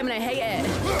every time and I hate it.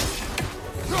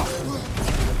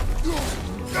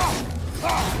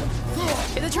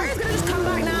 Is the trigger's gonna just come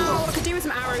back now? I could do with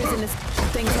some arrows in this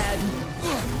thing's head.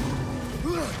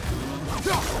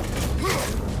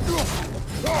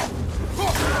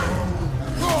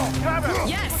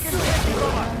 Yes!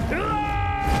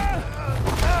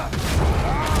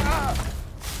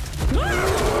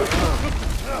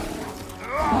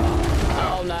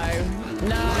 Oh no.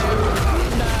 No,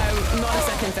 not a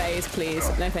second phase, please.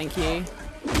 No thank you.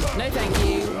 No thank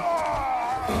you.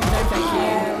 No, thank you.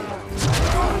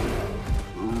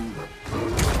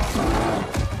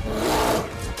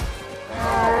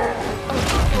 Oh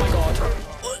my god.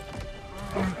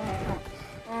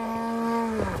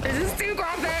 This is too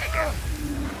graphic.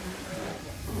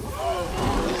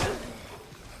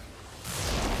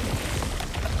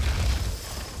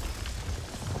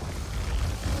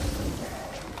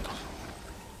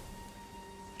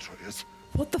 Atreus.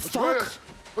 What the fuck?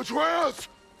 Atreus!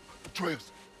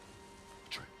 Atreus!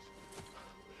 Atreus.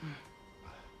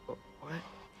 What?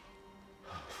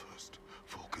 First,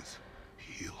 focus.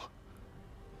 Heal.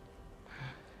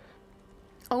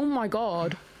 Oh my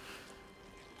god.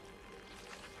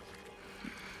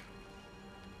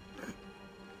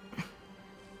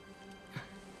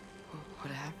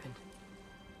 What happened?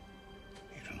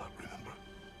 You do not remember.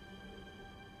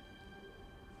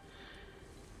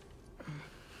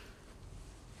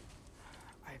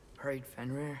 I prayed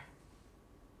Fenrir.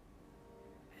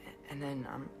 And then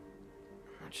I'm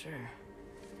not sure.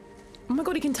 Oh my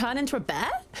god, he can turn into a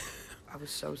bear? I was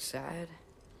so sad.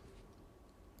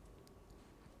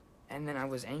 And then I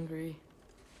was angry.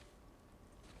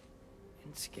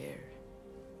 And scared.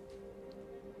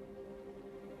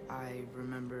 I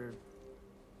remember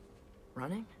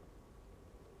running.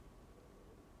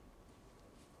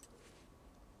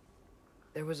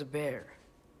 There was a bear.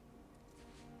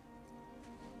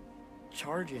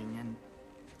 Charging, and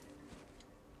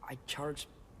I charged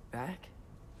back.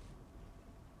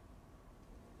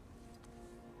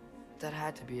 That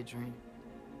had to be a dream.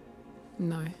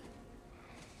 No.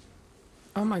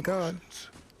 Oh my god.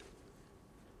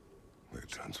 They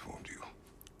transformed you.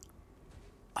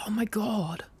 Oh my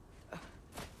god.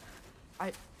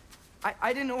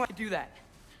 I didn't know I'd do that.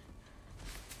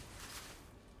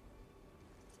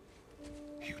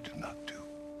 You did not do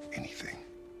anything.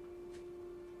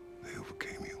 They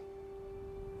overcame you.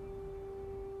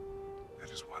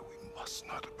 That is why we must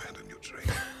not abandon your training.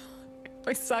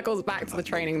 It circles back to the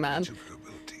training, man. Your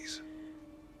abilities.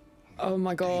 Oh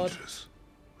my god. Dangerous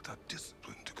without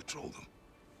discipline to control them.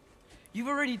 You've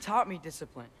already taught me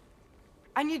discipline.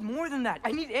 I need more than that.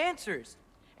 I need answers.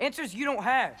 Answers you don't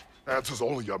have. Answers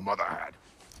only your mother had.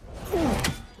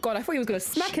 God, I thought he was gonna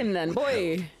smack him then,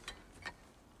 boy.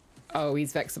 Oh,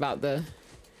 he's vexed about the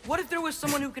What if there was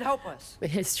someone who could help us?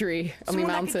 history on the Someone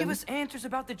that could give mountain. us answers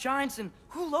about the giants and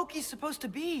who Loki's supposed to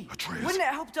be. Atreus. Wouldn't it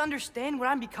help to understand what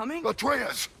I'm becoming?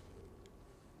 Atreus!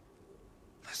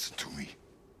 Listen to me.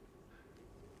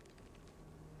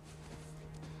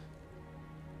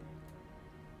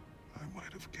 I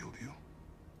might have killed you.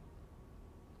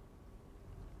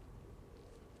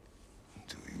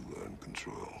 Until you learn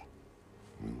control,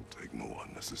 we will take no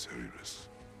unnecessary risks.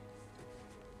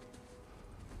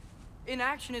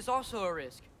 Inaction is also a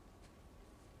risk.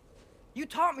 You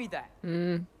taught me that.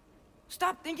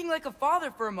 Stop thinking like a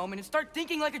father for a moment and start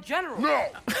thinking like a general. No!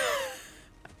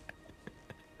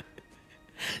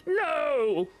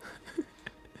 No!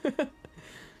 You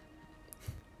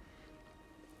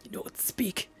know what to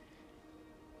speak.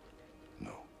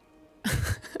 No.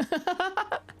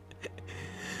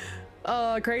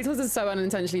 Oh, Kratos is so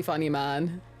unintentionally funny,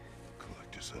 man.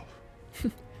 Collect yourself.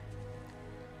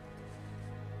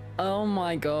 Oh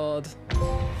my god.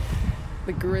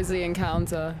 The grisly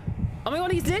encounter. Oh my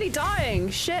god, he's nearly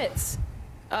dying! Shit!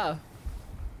 Oh.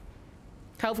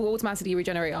 Health will automatically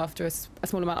regenerate after a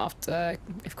small amount after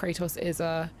if Kratos is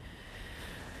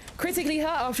critically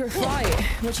hurt after a fight,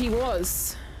 which he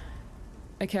was.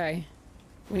 Okay.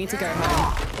 We need to go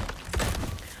home.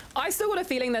 I still got a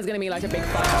feeling there's gonna be like a big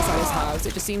fight outside his house.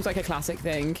 It just seems like a classic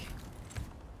thing.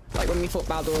 Like when we fought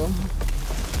Baldur.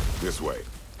 This way.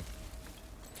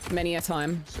 Many a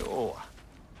time. So,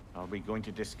 are we going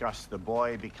to discuss the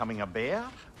boy becoming a bear?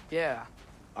 Yeah.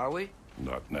 Are we?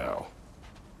 Not now.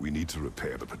 We need to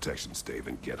repair the protection stave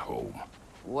and get home.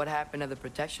 What happened to the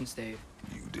protection stave?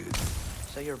 You did.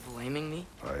 So you're blaming me?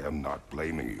 I am not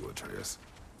blaming you, Atreus.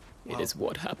 It is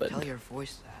what happened. Tell your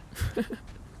voice that.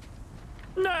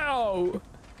 No!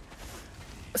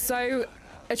 So,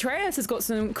 Atreus has got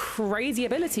some crazy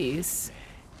abilities.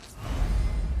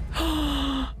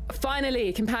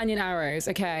 Finally, companion arrows.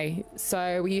 Okay,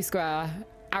 so we use square.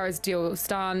 Arrows deal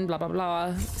stun, blah, blah,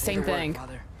 blah. Same thing.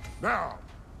 Now!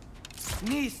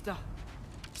 Nista.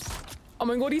 Oh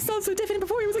my god, he sounds so different.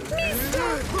 Before he was like,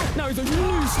 Nista! Now he's like,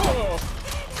 Nista!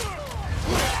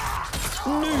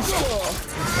 Nista!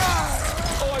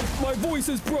 Oh, my voice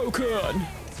is broken!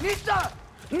 Nista!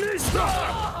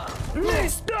 Nista!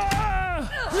 Nista!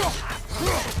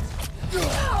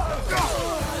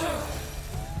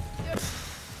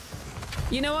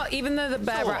 You know what? Even though the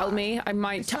bear rattled me, I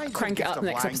might crank it up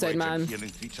next episode, man. Hearing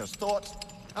creatures' thoughts,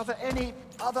 are there any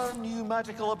other new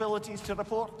magical abilities to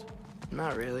report?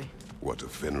 Not really. What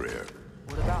of Fenrir?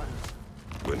 What about him?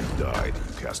 When he died,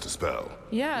 you cast a spell.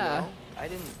 Yeah. I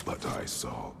didn't. But I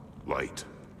saw light.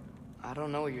 I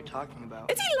don't know what you're talking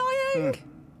about. Is he lying?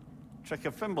 Trick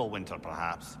of Fimbulwinter,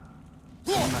 perhaps?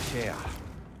 In my chair.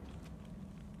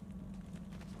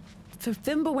 So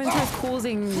Fimbulwinter is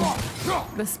causing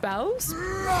the spells?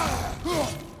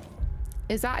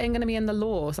 Is that going to be in the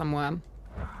lore somewhere?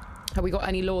 Have we got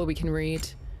any lore we can read?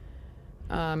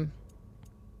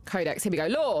 Codex, here we go.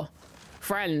 Lore!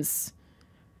 Friends.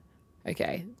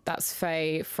 Okay, that's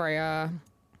Faye, Freya.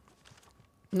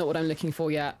 Not what I'm looking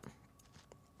for yet.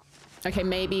 Okay,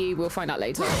 maybe we'll find out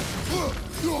later.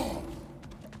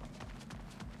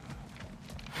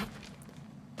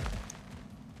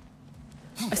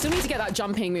 I still need to get that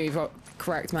jumping move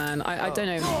correct, man. I don't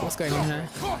know what's going on here.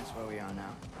 That's where we are now.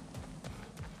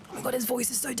 Oh my god, his voice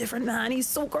is so different, man. He's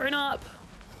so grown up.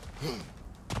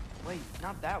 Wait,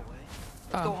 not that way.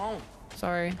 Let's go home.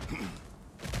 Sorry.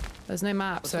 There's no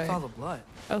map, What's so... with all the blood?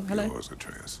 Oh, hello. Yours,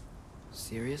 Atreus.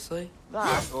 Seriously?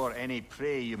 That, or any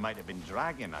prey you might have been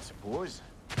dragging, I suppose.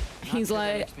 He's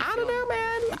like, I don't know,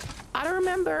 man. I don't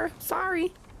remember.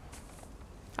 Sorry.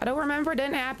 I don't remember. It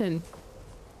didn't happen.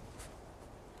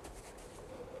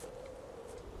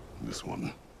 This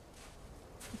one.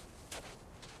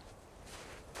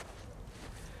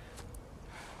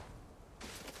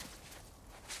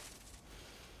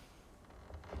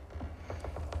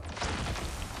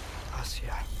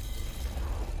 Asya.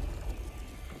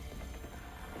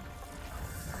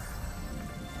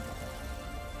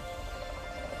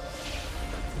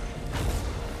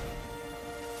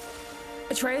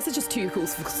 Atreus is just too cool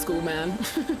for school, man.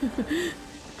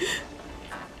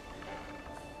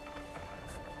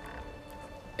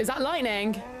 Is that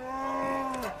lightning?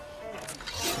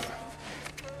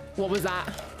 What was that?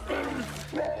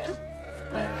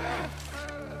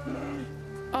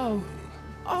 Oh.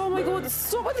 Oh my god,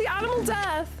 stop with the animal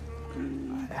death!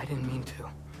 I didn't mean to.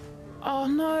 Oh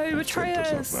no, It Atreus!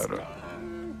 does not matter.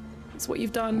 That's what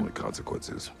you've done. Only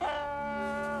consequences.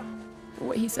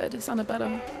 What he said, it sounded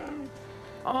better.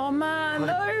 Oh man,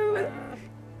 no!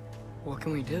 What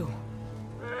can we do?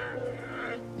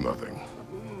 Nothing.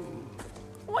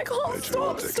 Oh my god, Nature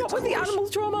will stop! take Stop its with the course. animal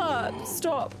trauma!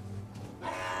 Stop!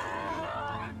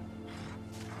 Ah.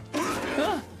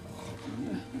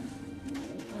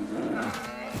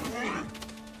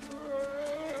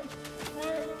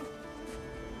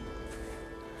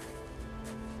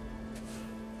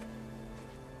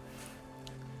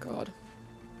 God.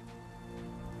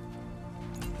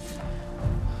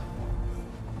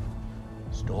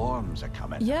 Storms are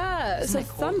coming. Yeah, it's like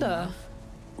thunder.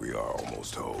 We are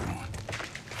almost home.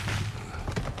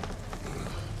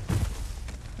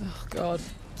 Oh god.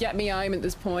 Get me home at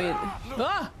this point.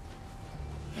 Ah!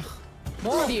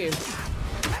 More of you.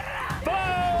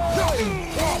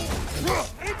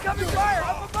 Incoming fire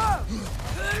up above!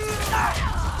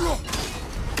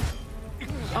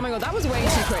 Oh my god, that was way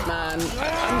too quick, man.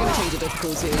 I'm gonna change the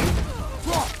difficulty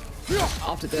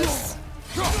after this.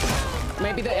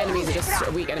 Maybe the enemies are just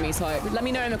a weak enemy type. Let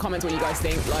me know in the comments what you guys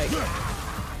think. Like,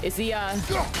 is the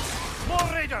More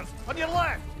raiders on your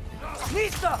left.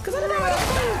 Nista! because I don't know, I don't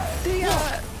find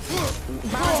the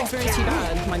balance experience too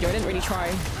bad. Mind you, I didn't really try. I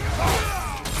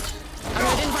mean,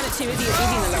 I didn't find it too easy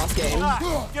in the last game.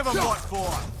 Give them what for.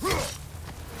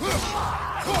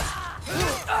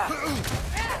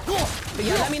 But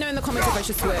yeah, let me know in the comments if I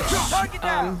should switch.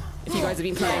 If you guys have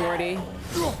been playing already.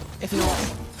 If not,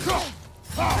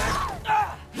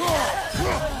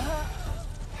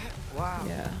 Wow.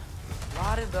 yeah. A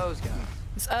lot of those guys.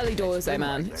 It's early doors though,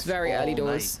 man. It's very early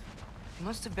doors. He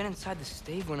must have been inside the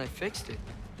stave when I fixed it.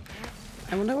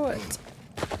 I wonder what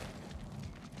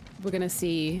we're gonna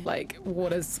see. Like,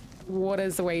 what is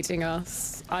awaiting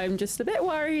us? I'm just a bit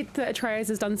worried that Atreus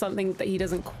has done something that he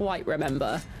doesn't quite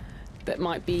remember. That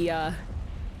might be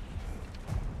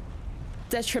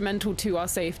detrimental to our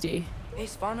safety. Hey,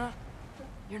 Svanna,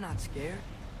 you're not scared.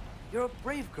 You're a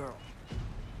brave girl.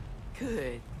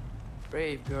 Good.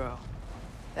 Brave girl.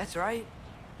 That's right.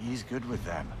 He's good with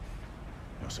them.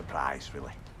 No surprise,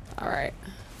 really. All right.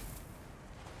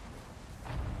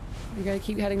 We gotta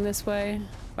keep heading this way,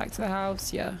 back to the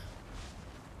house. Yeah.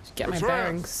 Just get my Atreus!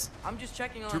 bearings. I'm just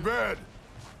checking on... To bed.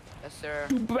 Yes, sir.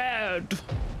 To bed.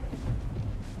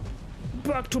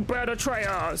 Back to bed,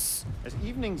 Atreus. As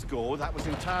evenings go, that was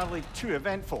entirely too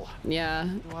eventful. Yeah,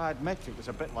 Though I admit it was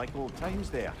a bit like old times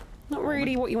there. not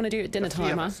really what you want to do at dinner The three of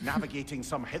time, huh? us navigating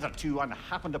some hitherto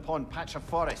unhappened upon patch of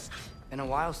forest. Been a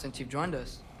while since you've joined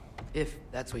us. If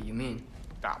that's what you mean.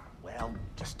 Ah, well,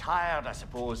 just tired, I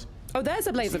suppose. Oh, there's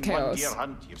a blaze of Seen one chaos. deer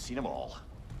hunt, you've seen them all.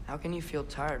 How can you feel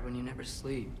tired when you never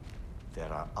sleep? There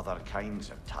are other kinds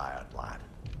of tired, lad.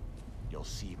 You'll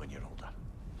see when you're older.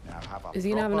 Now have a Is he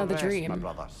gonna have proper another rest, dream? my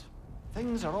brothers.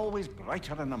 Things are always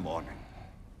brighter in the morning.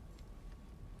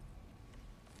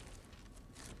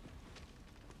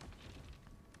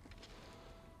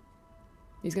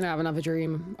 He's gonna have another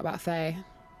dream about Faye.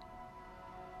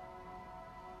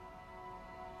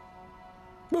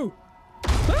 Woo!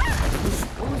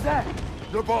 What was that?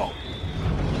 The ball.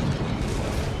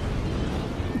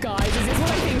 Guys, is this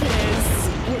what I think it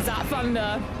is? Was that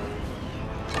thunder?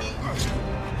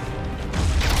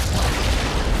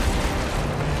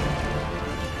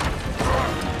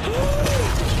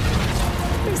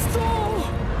 It's Thor!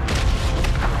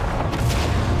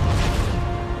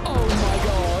 Oh my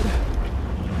god.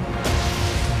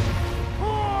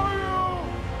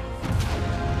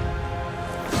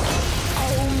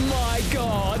 Oh my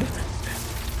god.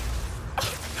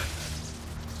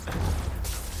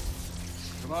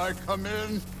 Can I come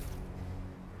in?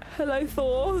 Hello,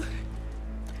 Thor.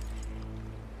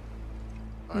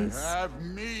 I have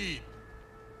mead.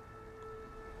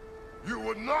 You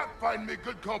would not find me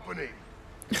good company.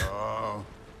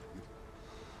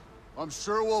 I'm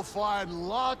sure we'll find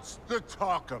lots to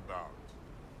talk about.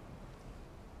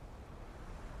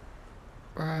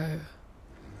 Bro.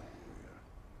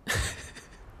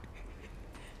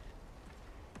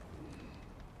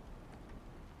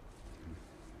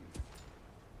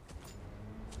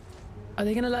 Are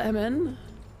they gonna let him in?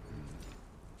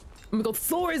 Oh my god,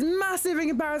 Thor is massive in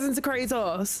comparison to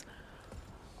Kratos.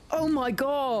 Oh my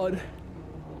god.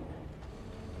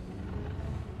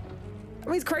 That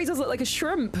means Kratos look like a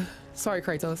shrimp. Sorry,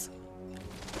 Kratos.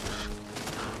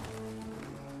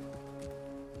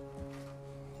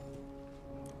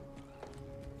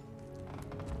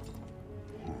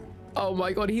 Oh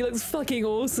my god, he looks fucking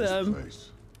awesome. Place.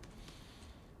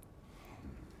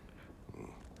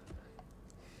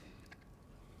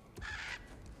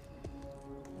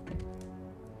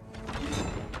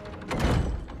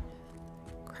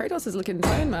 Kratos is looking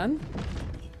insane, man.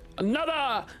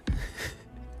 Another!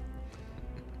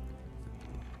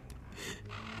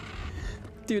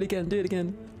 Do it again, do it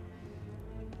again.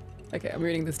 Okay, I'm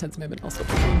reading this tense moment. I'll stop.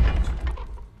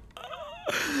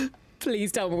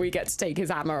 Please tell me we get to take his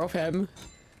hammer off him.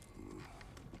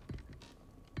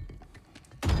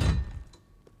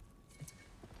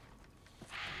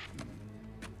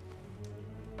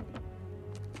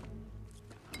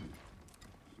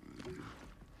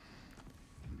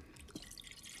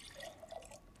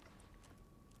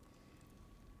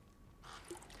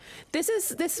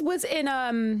 This was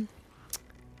in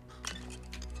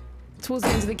towards the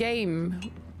end of the game.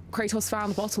 Kratos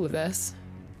found a bottle of this.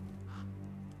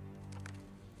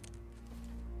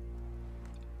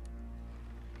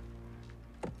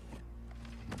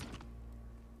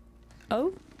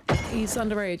 Oh, he's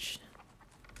underage.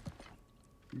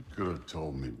 You could have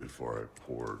told me before I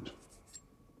poured.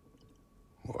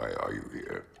 Why are you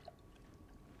here?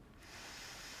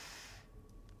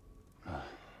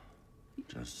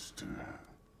 Just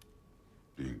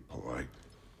being polite.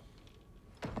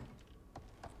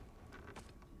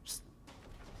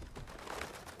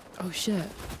 Oh shit.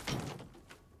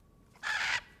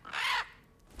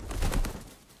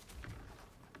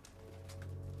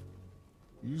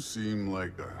 You seem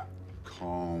like a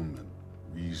calm and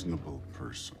reasonable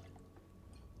person.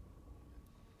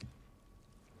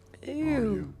 Are Ew.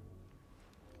 you?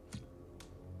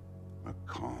 A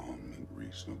calm and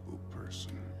reasonable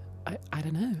person. I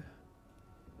don't know.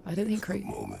 I don't think The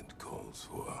moment calls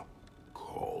for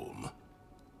calm.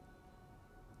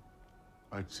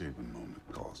 I'd say the moment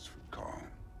calls for calm.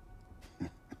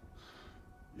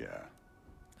 Yeah.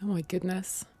 Oh my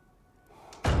goodness.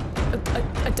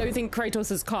 I don't think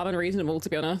Kratos is calm and reasonable, to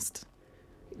be honest.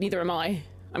 Neither am I.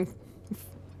 I'm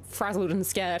frazzled and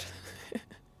scared.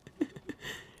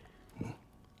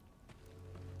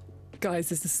 Guys,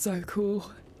 this is so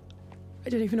cool. I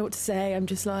don't even know what to say. I'm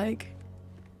just like...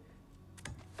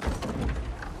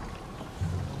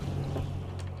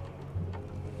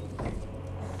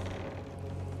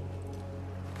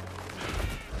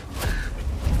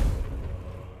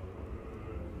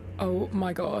 Oh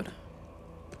my god.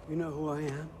 You know who I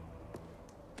am?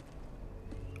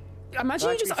 Imagine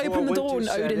you just open the door and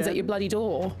Odin's at your bloody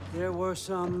door. There were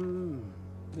some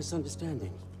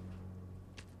misunderstandings.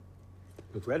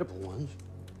 Regrettable ones.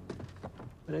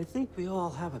 But I think we all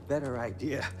have a better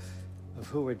idea of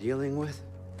who we're dealing with.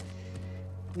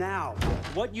 Now,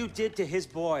 what you did to his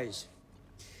boys.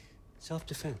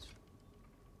 Self-defense.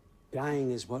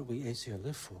 Dying is what we Aesir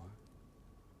live for.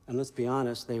 And let's be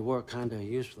honest, they were kinda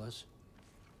useless.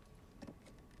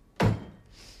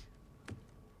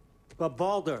 But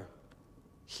Baldur,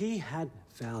 he had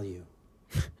value.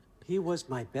 He was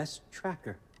my best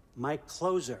tracker, my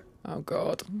closer. Oh,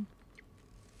 God.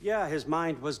 Yeah, his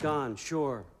mind was gone,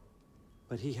 sure.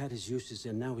 But he had his uses,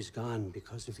 and now he's gone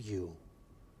because of you.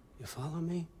 You follow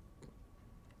me?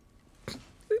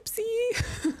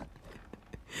 Oopsie.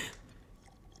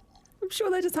 I'm sure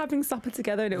they're just having supper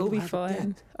together and it will be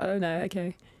fine. Oh, no,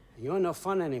 okay. You're no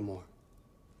fun anymore.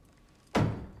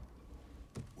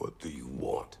 What do you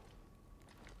want?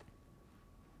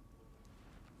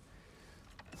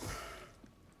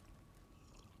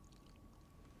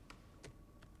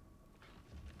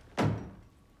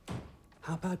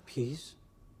 How about peace?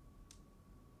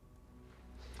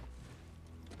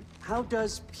 How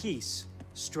does peace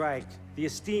strike the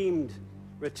esteemed,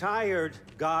 retired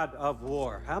god of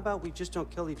war? How about we just don't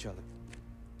kill each other?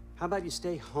 How about you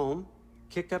stay home,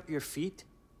 kick up your feet,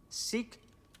 seek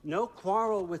no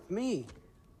quarrel with me,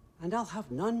 and I'll have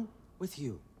none with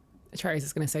you. Atreus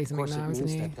is going to say something now, isn't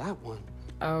he? That one.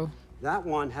 Oh. That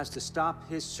one has to stop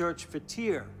his search for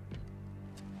Tyr.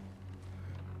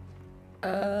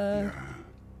 Yeah.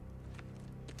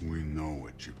 We know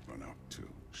what you've been up to.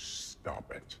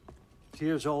 Stop it.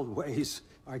 Tyr's old ways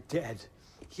are dead.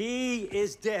 He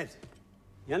is dead.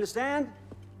 You understand?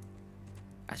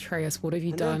 Atreus, what have you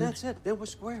And done? then that's it. Then we're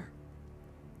square.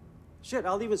 Shit,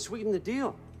 I'll even sweeten the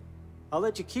deal. I'll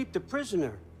let you keep the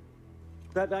prisoner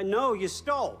that I know you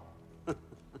stole.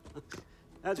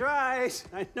 That's right.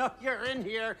 I know you're in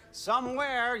here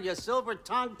somewhere, you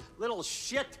silver-tongued little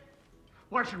shit.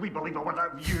 Why should we believe a word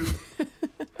of you?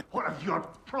 What have your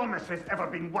promises ever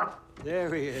been worth?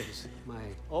 There he is, my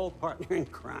old partner in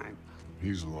crime.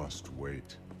 He's lost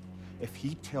weight. If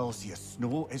he tells you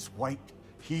snow is white,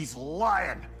 he's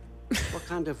lying. What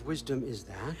kind of wisdom is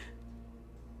that?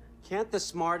 Can't the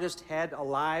smartest head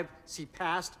alive see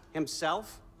past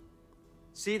himself?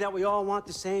 See that we all want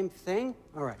the same thing?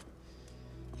 All right.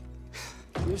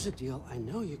 Here's a deal I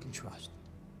know you can trust.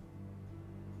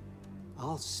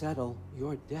 I'll settle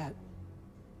your debt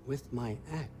with my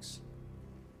ex.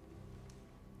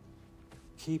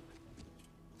 Keep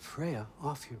Freya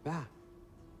off your back.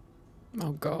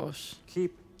 Oh, gosh.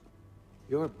 Keep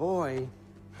your boy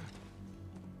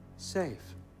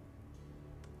safe.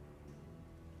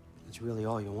 That's really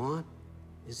all you want,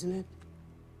 isn't it?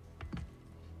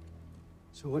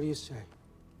 So what do you say?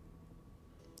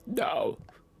 No.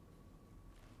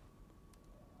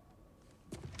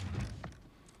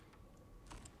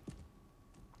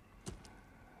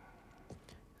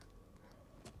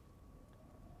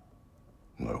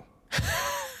 No.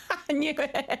 I knew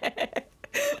it.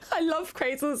 I love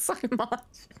Kratos so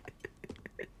much.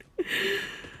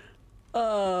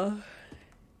 Oh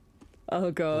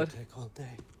God. It'll take all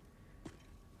day.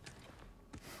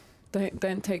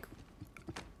 Don't take.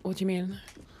 What do you mean?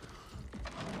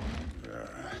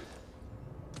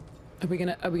 Are we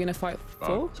gonna fight for?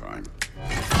 About time.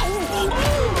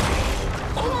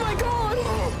 Oh my God!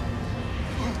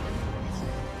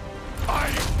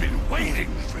 I've been waiting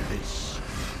for this.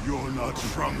 You're not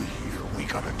from here. We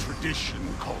got a tradition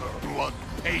called blood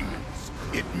payments.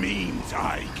 It means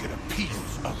I get a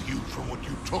piece of you for what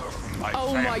you took from my family.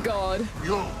 Oh my God!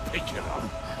 You'll pick it up.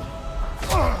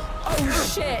 Oh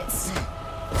shit!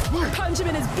 Punch him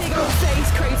in his big old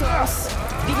face, Kratos!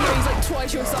 Even though he's like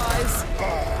twice your size.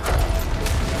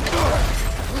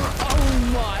 Oh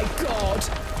my God!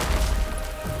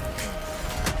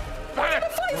 What are you gonna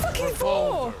fight fucking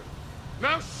for?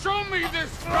 Now show me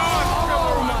this god!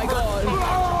 Oh my God!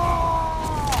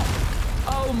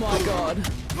 Oh my God!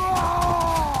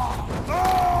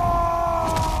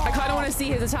 I kind of want to see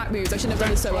his attack moves. I shouldn't have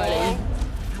done this so early.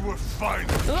 You were fine.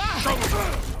 Show me.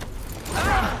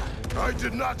 I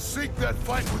did not seek that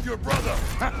fight with your brother.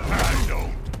 I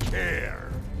don't care.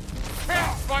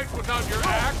 Can't fight without your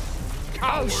axe.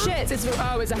 Oh shit! It's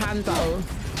a hand battle.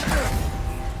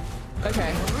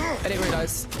 Okay, I didn't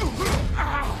realize. Oh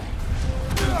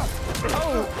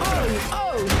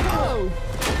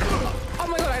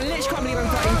my God! I literally can't believe I'm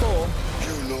fighting for.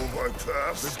 You know my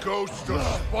past. The ghost of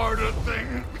Sparta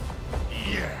thing.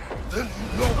 Yeah. Then you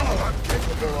know what I'm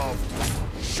capable of.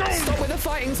 Stop with the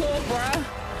fighting talk, bruh.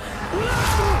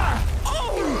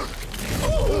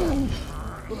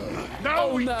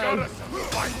 Now we no. got us a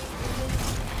fight.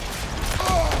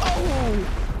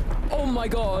 Oh my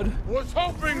God. Was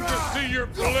hoping to see your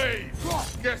blade.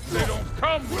 Guess they don't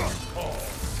come with you, Paul.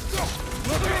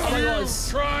 Look at you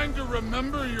trying to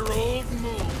remember your old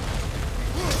move.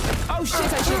 Oh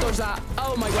shit, I should dodge that.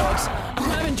 Oh my God. I'm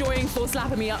kind of enjoying full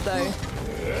slapping me up though.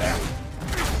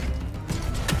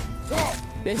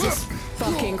 This is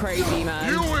fucking crazy,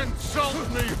 man. You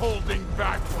insult me holding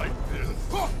back like this.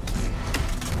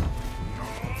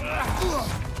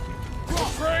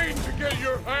 Afraid to get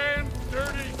your hands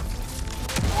dirty?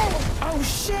 Oh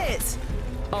shit!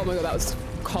 Oh my god, that was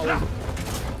cold.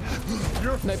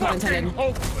 You're No pun fucking intended.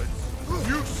 hopeless.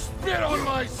 You spit on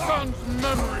my son's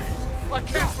memories. I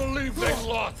can't believe they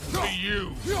lost to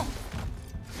you.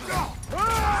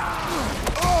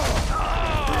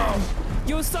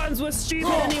 Your sons were stupid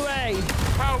anyway.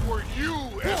 How were you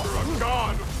ever a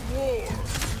god of war?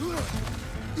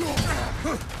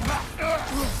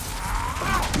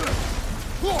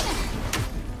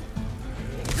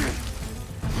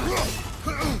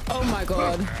 Oh my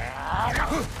god.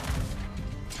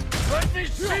 Let me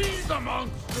see the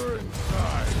monster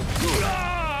inside.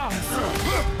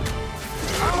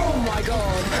 Oh my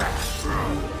god.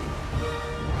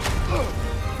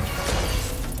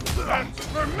 That's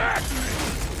for madness.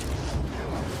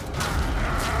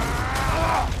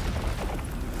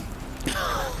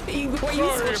 Wait, you Sorry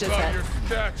smashed his about head. your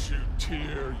statue,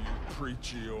 Tyr, you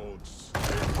preachy old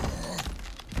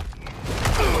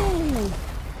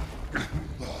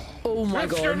Oh my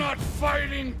If you're god. not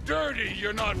fighting dirty,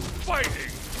 you're not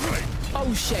fighting right.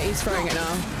 Oh shit, he's throwing it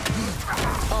now.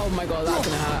 Oh my god, that's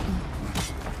gonna hurt.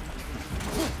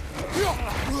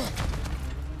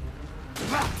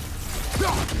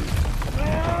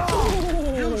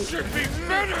 You should be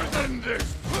better than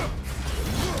this.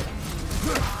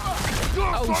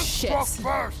 Oh shit.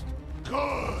 First.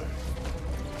 Good.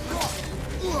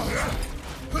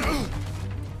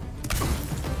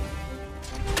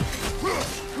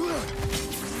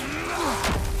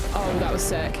 Oh, that was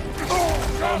sick.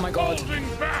 Oh my god. Holding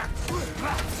back.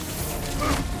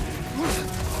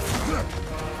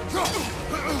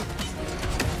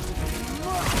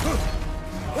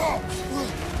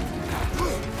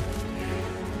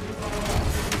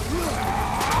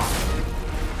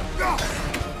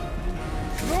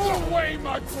 No way,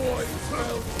 my boy.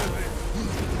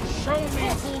 Show me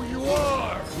who you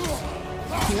are.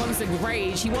 He wants the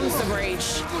rage. He wants the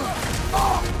rage.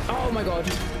 Oh my god.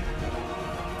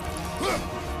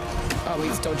 Oh,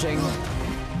 he's dodging.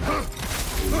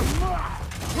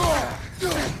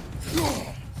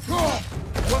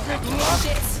 Was it luck?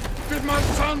 Shit. Did my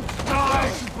son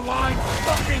die to blind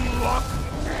fucking luck?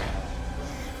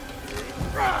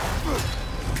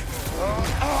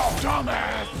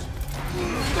 Dumbass!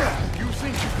 You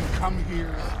think you can come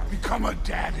here, become a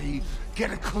daddy,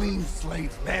 get a clean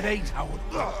slate? That ain't how it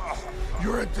works.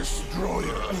 You're a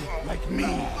destroyer, like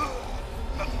me.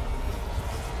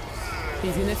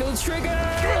 He's gonna feel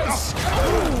triggers.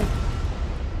 Oh.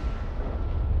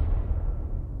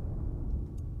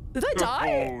 Did I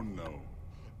die? Oh no.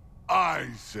 I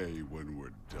say when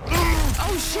we're done.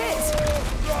 Oh shit.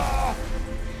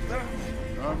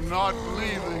 I'm not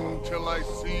leaving till I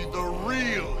see the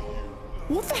real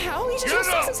you. What the hell? You just Get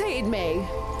up! resuscitated me.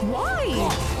 Why?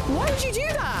 Why did you do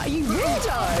that? You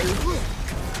weirdo.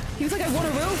 He was like, I want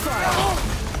a real fight.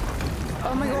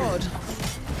 Oh my god.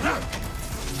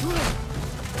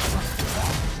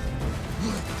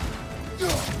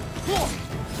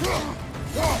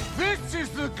 This is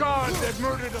the god that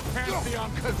murdered a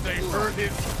pantheon because they hurt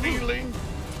his feelings.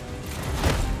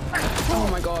 Oh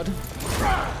my god.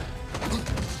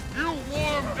 You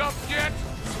warmed up yet?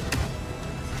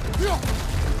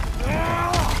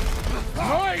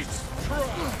 Nice try.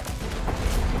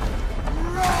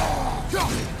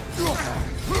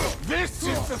 This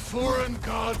is the foreign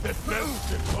god that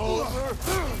best it over.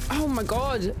 Oh my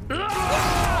god.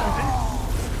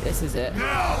 This is it.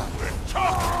 Now we're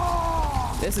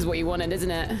talking. This is what you wanted, isn't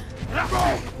it?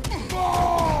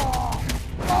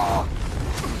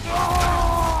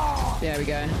 There we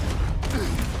go.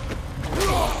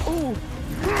 Ooh.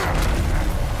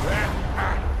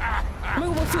 Oh my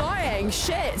god, we're flying!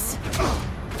 Shit!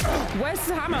 Where's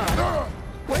the hammer?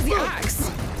 Where's the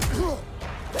axe?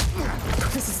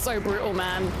 This is so brutal,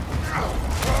 man.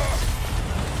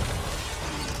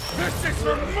 This is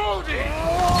for Modi!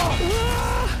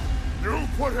 You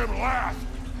put him last,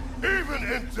 even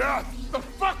in death. The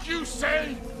fuck you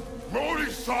say? Modi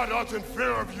sought out in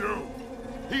fear of you.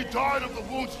 He died of the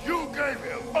wounds you gave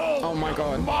him. Oh my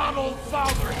god. Model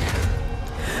father here.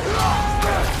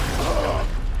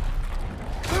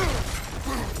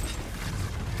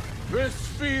 This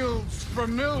feels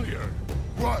familiar.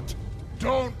 What?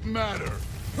 Don't matter.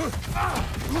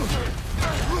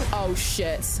 Oh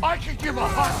shit. I could give a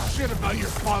hot shit about your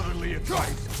fatherly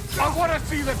advice. I want to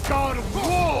see the god of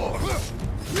war.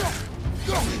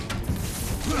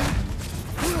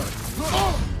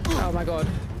 Oh my god.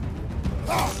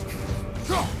 Oh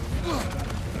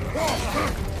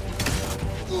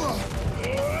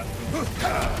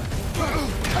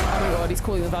my god, he's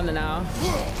calling the thunder now.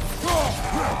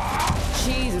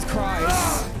 Jesus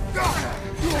Christ.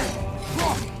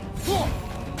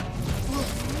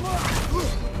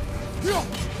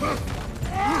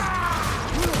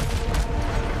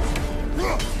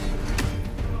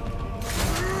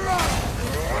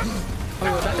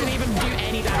 Oh, that didn't even do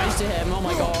any damage to him. Oh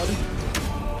my god.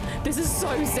 This is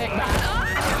so sick, man.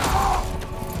 Ah!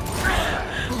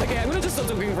 Okay, I'm gonna just stop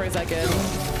talking for a second.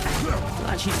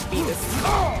 Actually, beat this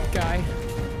guy.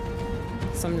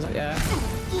 Something's like, yeah.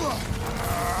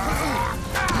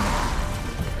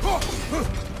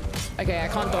 Okay, I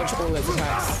can't dodge all those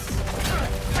attacks.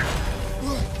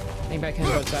 Maybe I can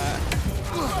dodge that.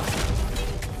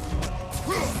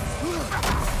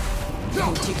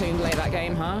 I'm too clean to play that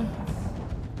game, huh?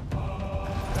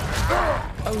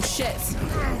 Oh shit!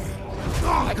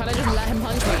 I can't just let him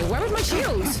punch me. Where was my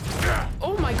shield?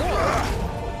 Oh my god!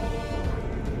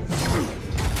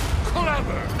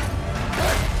 Clever.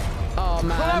 Oh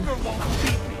man! Clever won't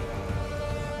beat me.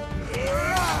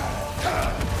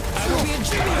 I will be a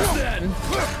genius then,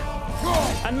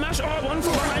 and mash R1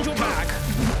 for around your back.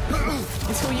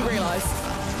 Until you realise,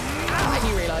 and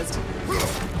you realised.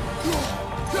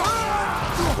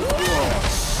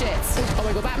 Shit! Oh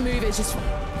my god, that move is just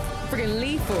friggin'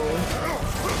 lethal.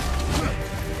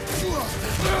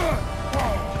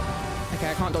 Okay,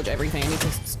 I can't dodge everything. I need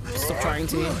to stop trying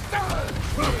to.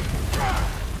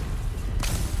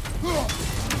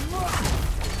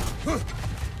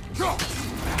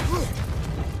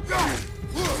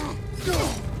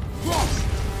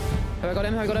 Have I got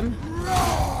him? Have I got him?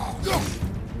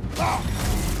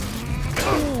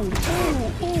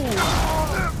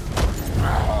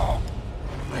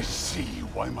 I see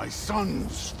why my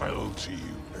sons fell to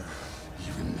you.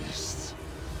 Even this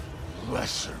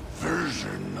lesser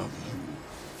version of you.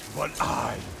 But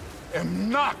I am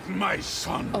not my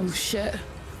son. Oh shit.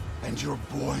 And your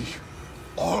boy,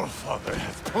 Allfather,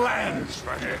 has plans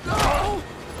for him.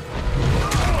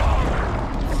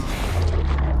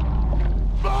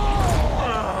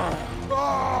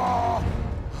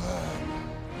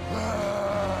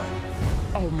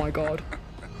 Oh my god.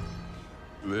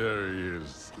 There he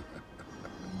is.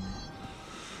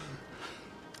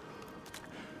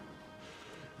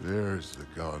 There's the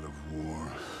god of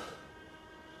war.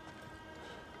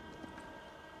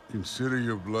 Consider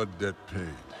your blood debt paid.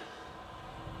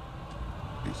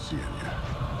 Be seeing you.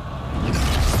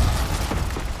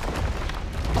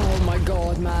 Oh my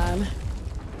god, man.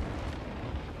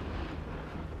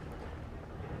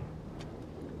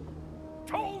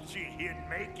 Told you he'd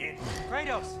make it.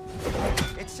 Kratos,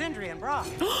 it's Sindri and Brock.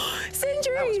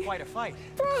 Sindri! That was quite a fight.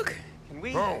 Brock! Can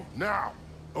we? Oh, now!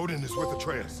 Odin is with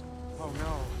Atreus. Oh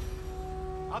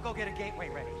no. I'll go get a gateway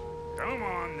ready. Come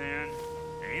on then.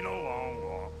 Ain't a long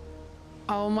walk.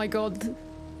 Oh my god,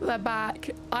 they're back.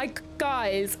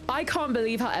 Guys, I can't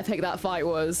believe how epic that fight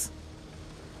was.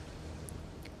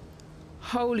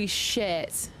 Holy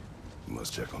shit. You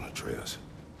must check on Atreus.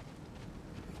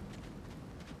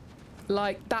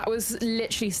 Like, that was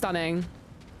literally stunning.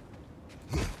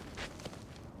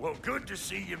 Well, good to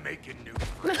see you making new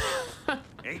friends.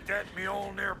 Ain't that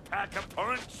Mjolnir pack a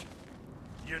punch?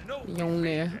 You know.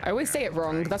 Mjolnir. I always say it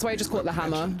wrong. That's why I just call it the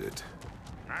hammer. It.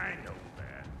 I know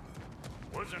that.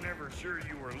 Wasn't ever sure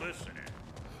you were listening.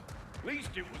 At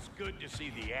least it was good to see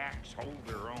the axe hold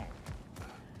her own.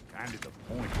 Kind of the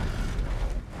point.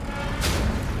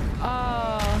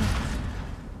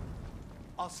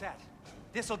 All set.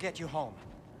 This'll get you home.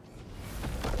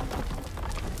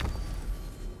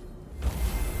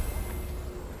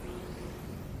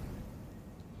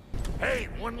 Hey,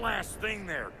 one last thing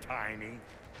there, Tiny.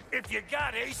 If you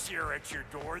got Aesir at your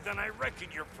door, then I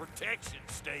reckon your protection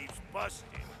stays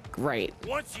busted. Great.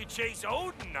 Once you chase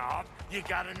Odin off, you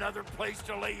got another place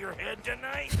to lay your head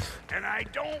tonight? And I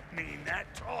don't mean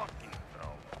that talking,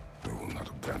 though. I will not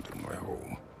abandon my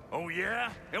home. Oh,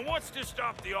 yeah? And what's to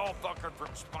stop the all-fucker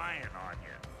from spying on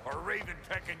you? Or Raven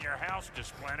pecking your house to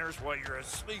splinters while you're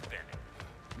asleep in it?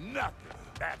 Nothing,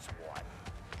 that's what.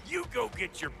 You go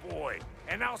get your boy,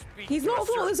 and I'll speak He's to not a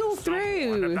thought this all certain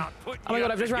someone through. about putting Oh my you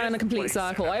god, up I've just to ran in a his complete place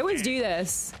circle. I always do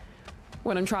this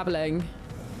when I'm traveling.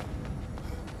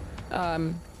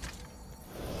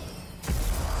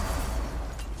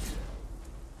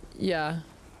 Yeah.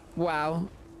 Wow.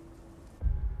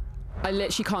 I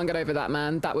literally can't get over that,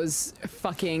 man. That was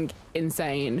fucking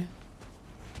insane.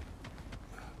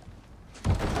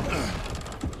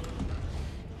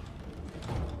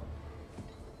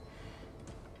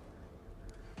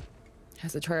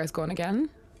 Has Atreus gone again?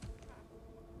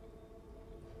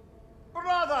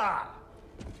 Brother!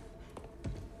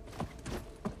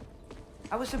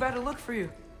 I was about to look for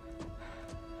you.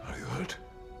 Are you hurt?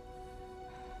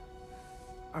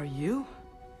 Are you?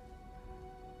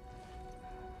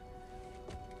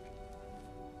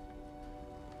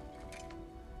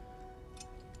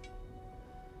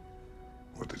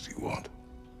 What does he want?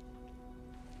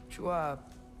 To,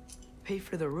 pay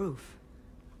for the roof.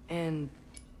 And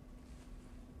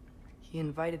he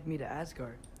invited me to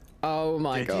Asgard. Oh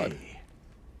my god. He?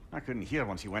 I couldn't hear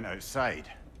once he went outside.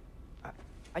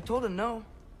 I told him no.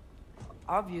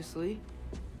 Obviously.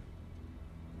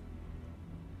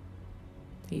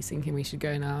 He's thinking we should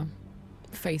go now.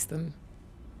 Face them.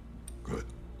 Good.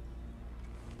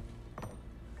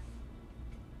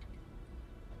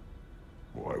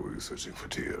 Why were you searching for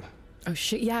Tyr? Oh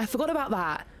shit, yeah, I forgot about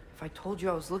that. If I told you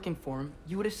I was looking for him,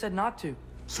 you would have said not to.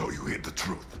 So you hid the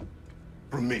truth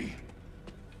from me.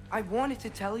 I wanted to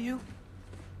tell you.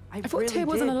 I thought really Tyr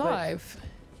wasn't did, but alive.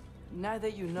 now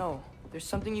that you know, there's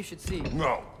something you should see.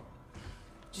 No.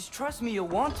 Just trust me, you'll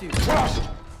want to. Trust!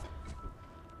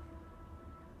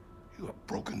 You have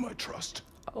broken my trust.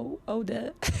 Oh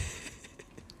dear.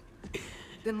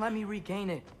 Then let me regain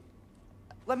it.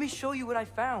 Let me show you what I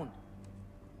found.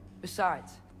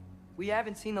 Besides, we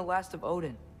haven't seen the last of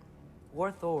Odin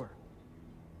or Thor.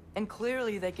 And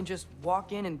clearly they can just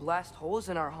walk in and blast holes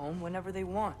in our home whenever they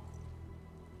want.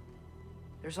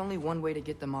 There's only one way to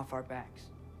get them off our backs.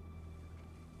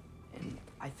 And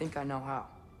I think I know how.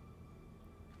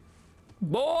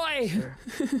 Boy! Sure.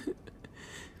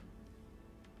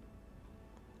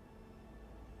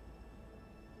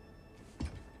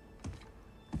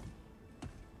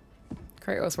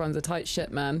 Kratos runs a tight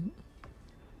ship, man.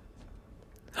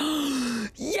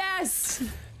 Yes!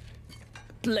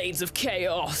 Blades of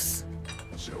Chaos.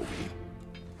 Sylvie.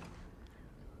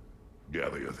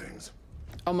 Gather your things.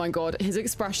 Oh my god, his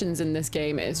expressions in this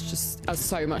game is just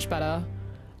so much better.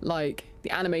 Like,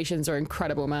 the animations are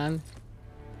incredible, man.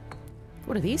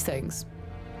 What are these things?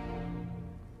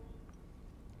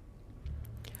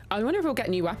 I wonder if we'll get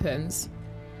new weapons.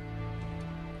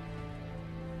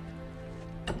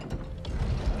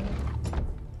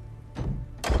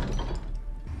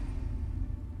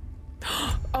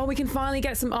 Oh, we can finally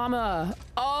get some armor.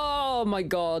 Oh my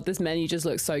god, this menu just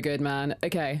looks so good, man.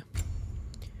 Okay.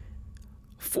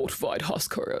 Fortified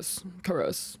Huskers.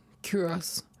 Cuirass.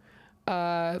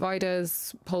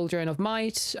 Vida's Pauldron of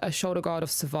Might. A Shoulder Guard of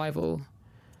Survival.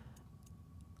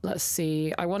 Let's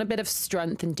see. I want a bit of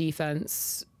strength and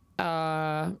defense.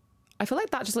 I feel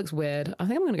like that just looks weird. I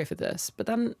think I'm gonna go for this. But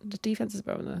then the defense is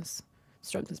better than this.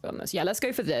 Strength is better than this. Yeah, let's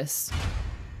go for this.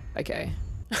 Okay.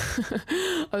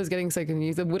 I was getting so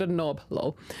confused. The wooden knob,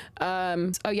 lol.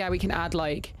 Oh yeah, we can add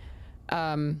like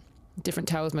different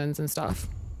talismans and stuff.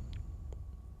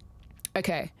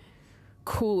 Okay,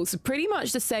 cool. So pretty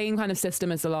much the same kind of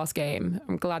system as the last game.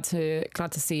 I'm glad to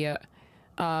see it.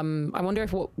 I wonder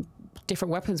if what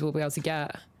different weapons we'll be able to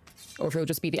get, or if it'll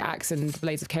just be the axe and the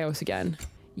Blades of Chaos again.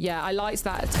 Yeah, I liked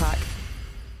that attack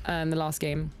the last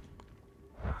game.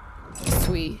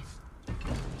 Sweet.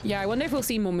 Yeah, I wonder if we'll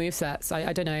see more movesets.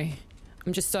 I don't know.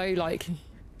 I'm just so like,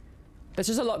 there's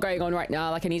just a lot going on right now.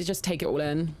 Like I need to just take it all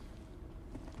in.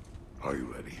 Are you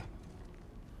ready?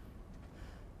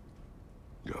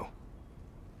 Go.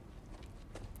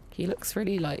 He looks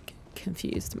really like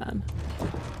confused, man.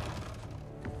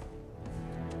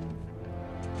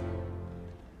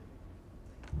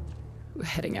 We're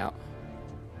heading out.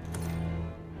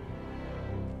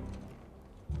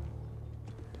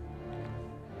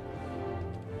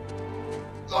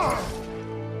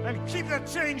 And keep the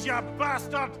change, you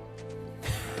bastard!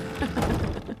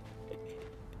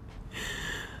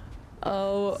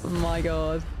 Oh my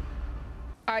god.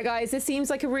 All right, guys, this seems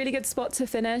like a really good spot to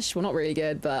finish. Well, not really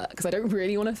good, but because I don't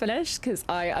really want to finish because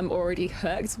I am already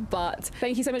hooked. But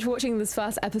thank you so much for watching this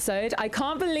first episode. I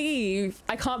can't believe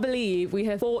we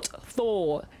have fought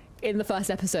Thor in the first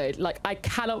episode. Like, I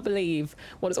cannot believe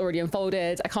what has already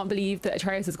unfolded. I can't believe that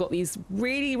Atreus has got these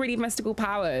really, really mystical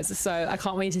powers. So I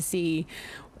can't wait to see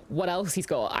what else he's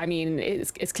got. I mean,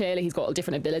 it's clearly he's got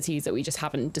different abilities that we just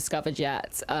haven't discovered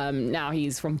yet. Now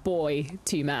he's from boy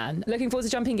to man. Looking forward to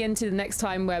jumping into the next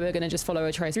time where we're going to just follow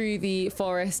Atreus through the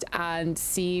forest and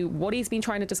see what he's been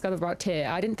trying to discover about Tyr.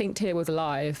 I didn't think Tyr was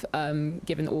alive,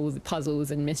 given all the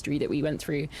puzzles and mystery that we went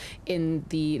through in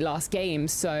the last game.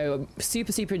 So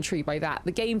super, super intrigued by that.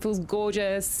 The game feels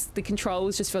gorgeous. The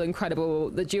controls just feel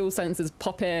incredible. The dual sensors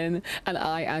pop in and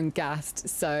I am gassed.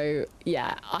 So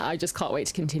yeah, I just can't wait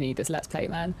to continue this Let's Play,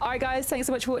 man. All right, guys, thanks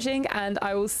so much for watching, and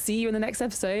I will see you in the next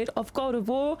episode of God of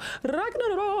War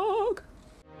Ragnarök.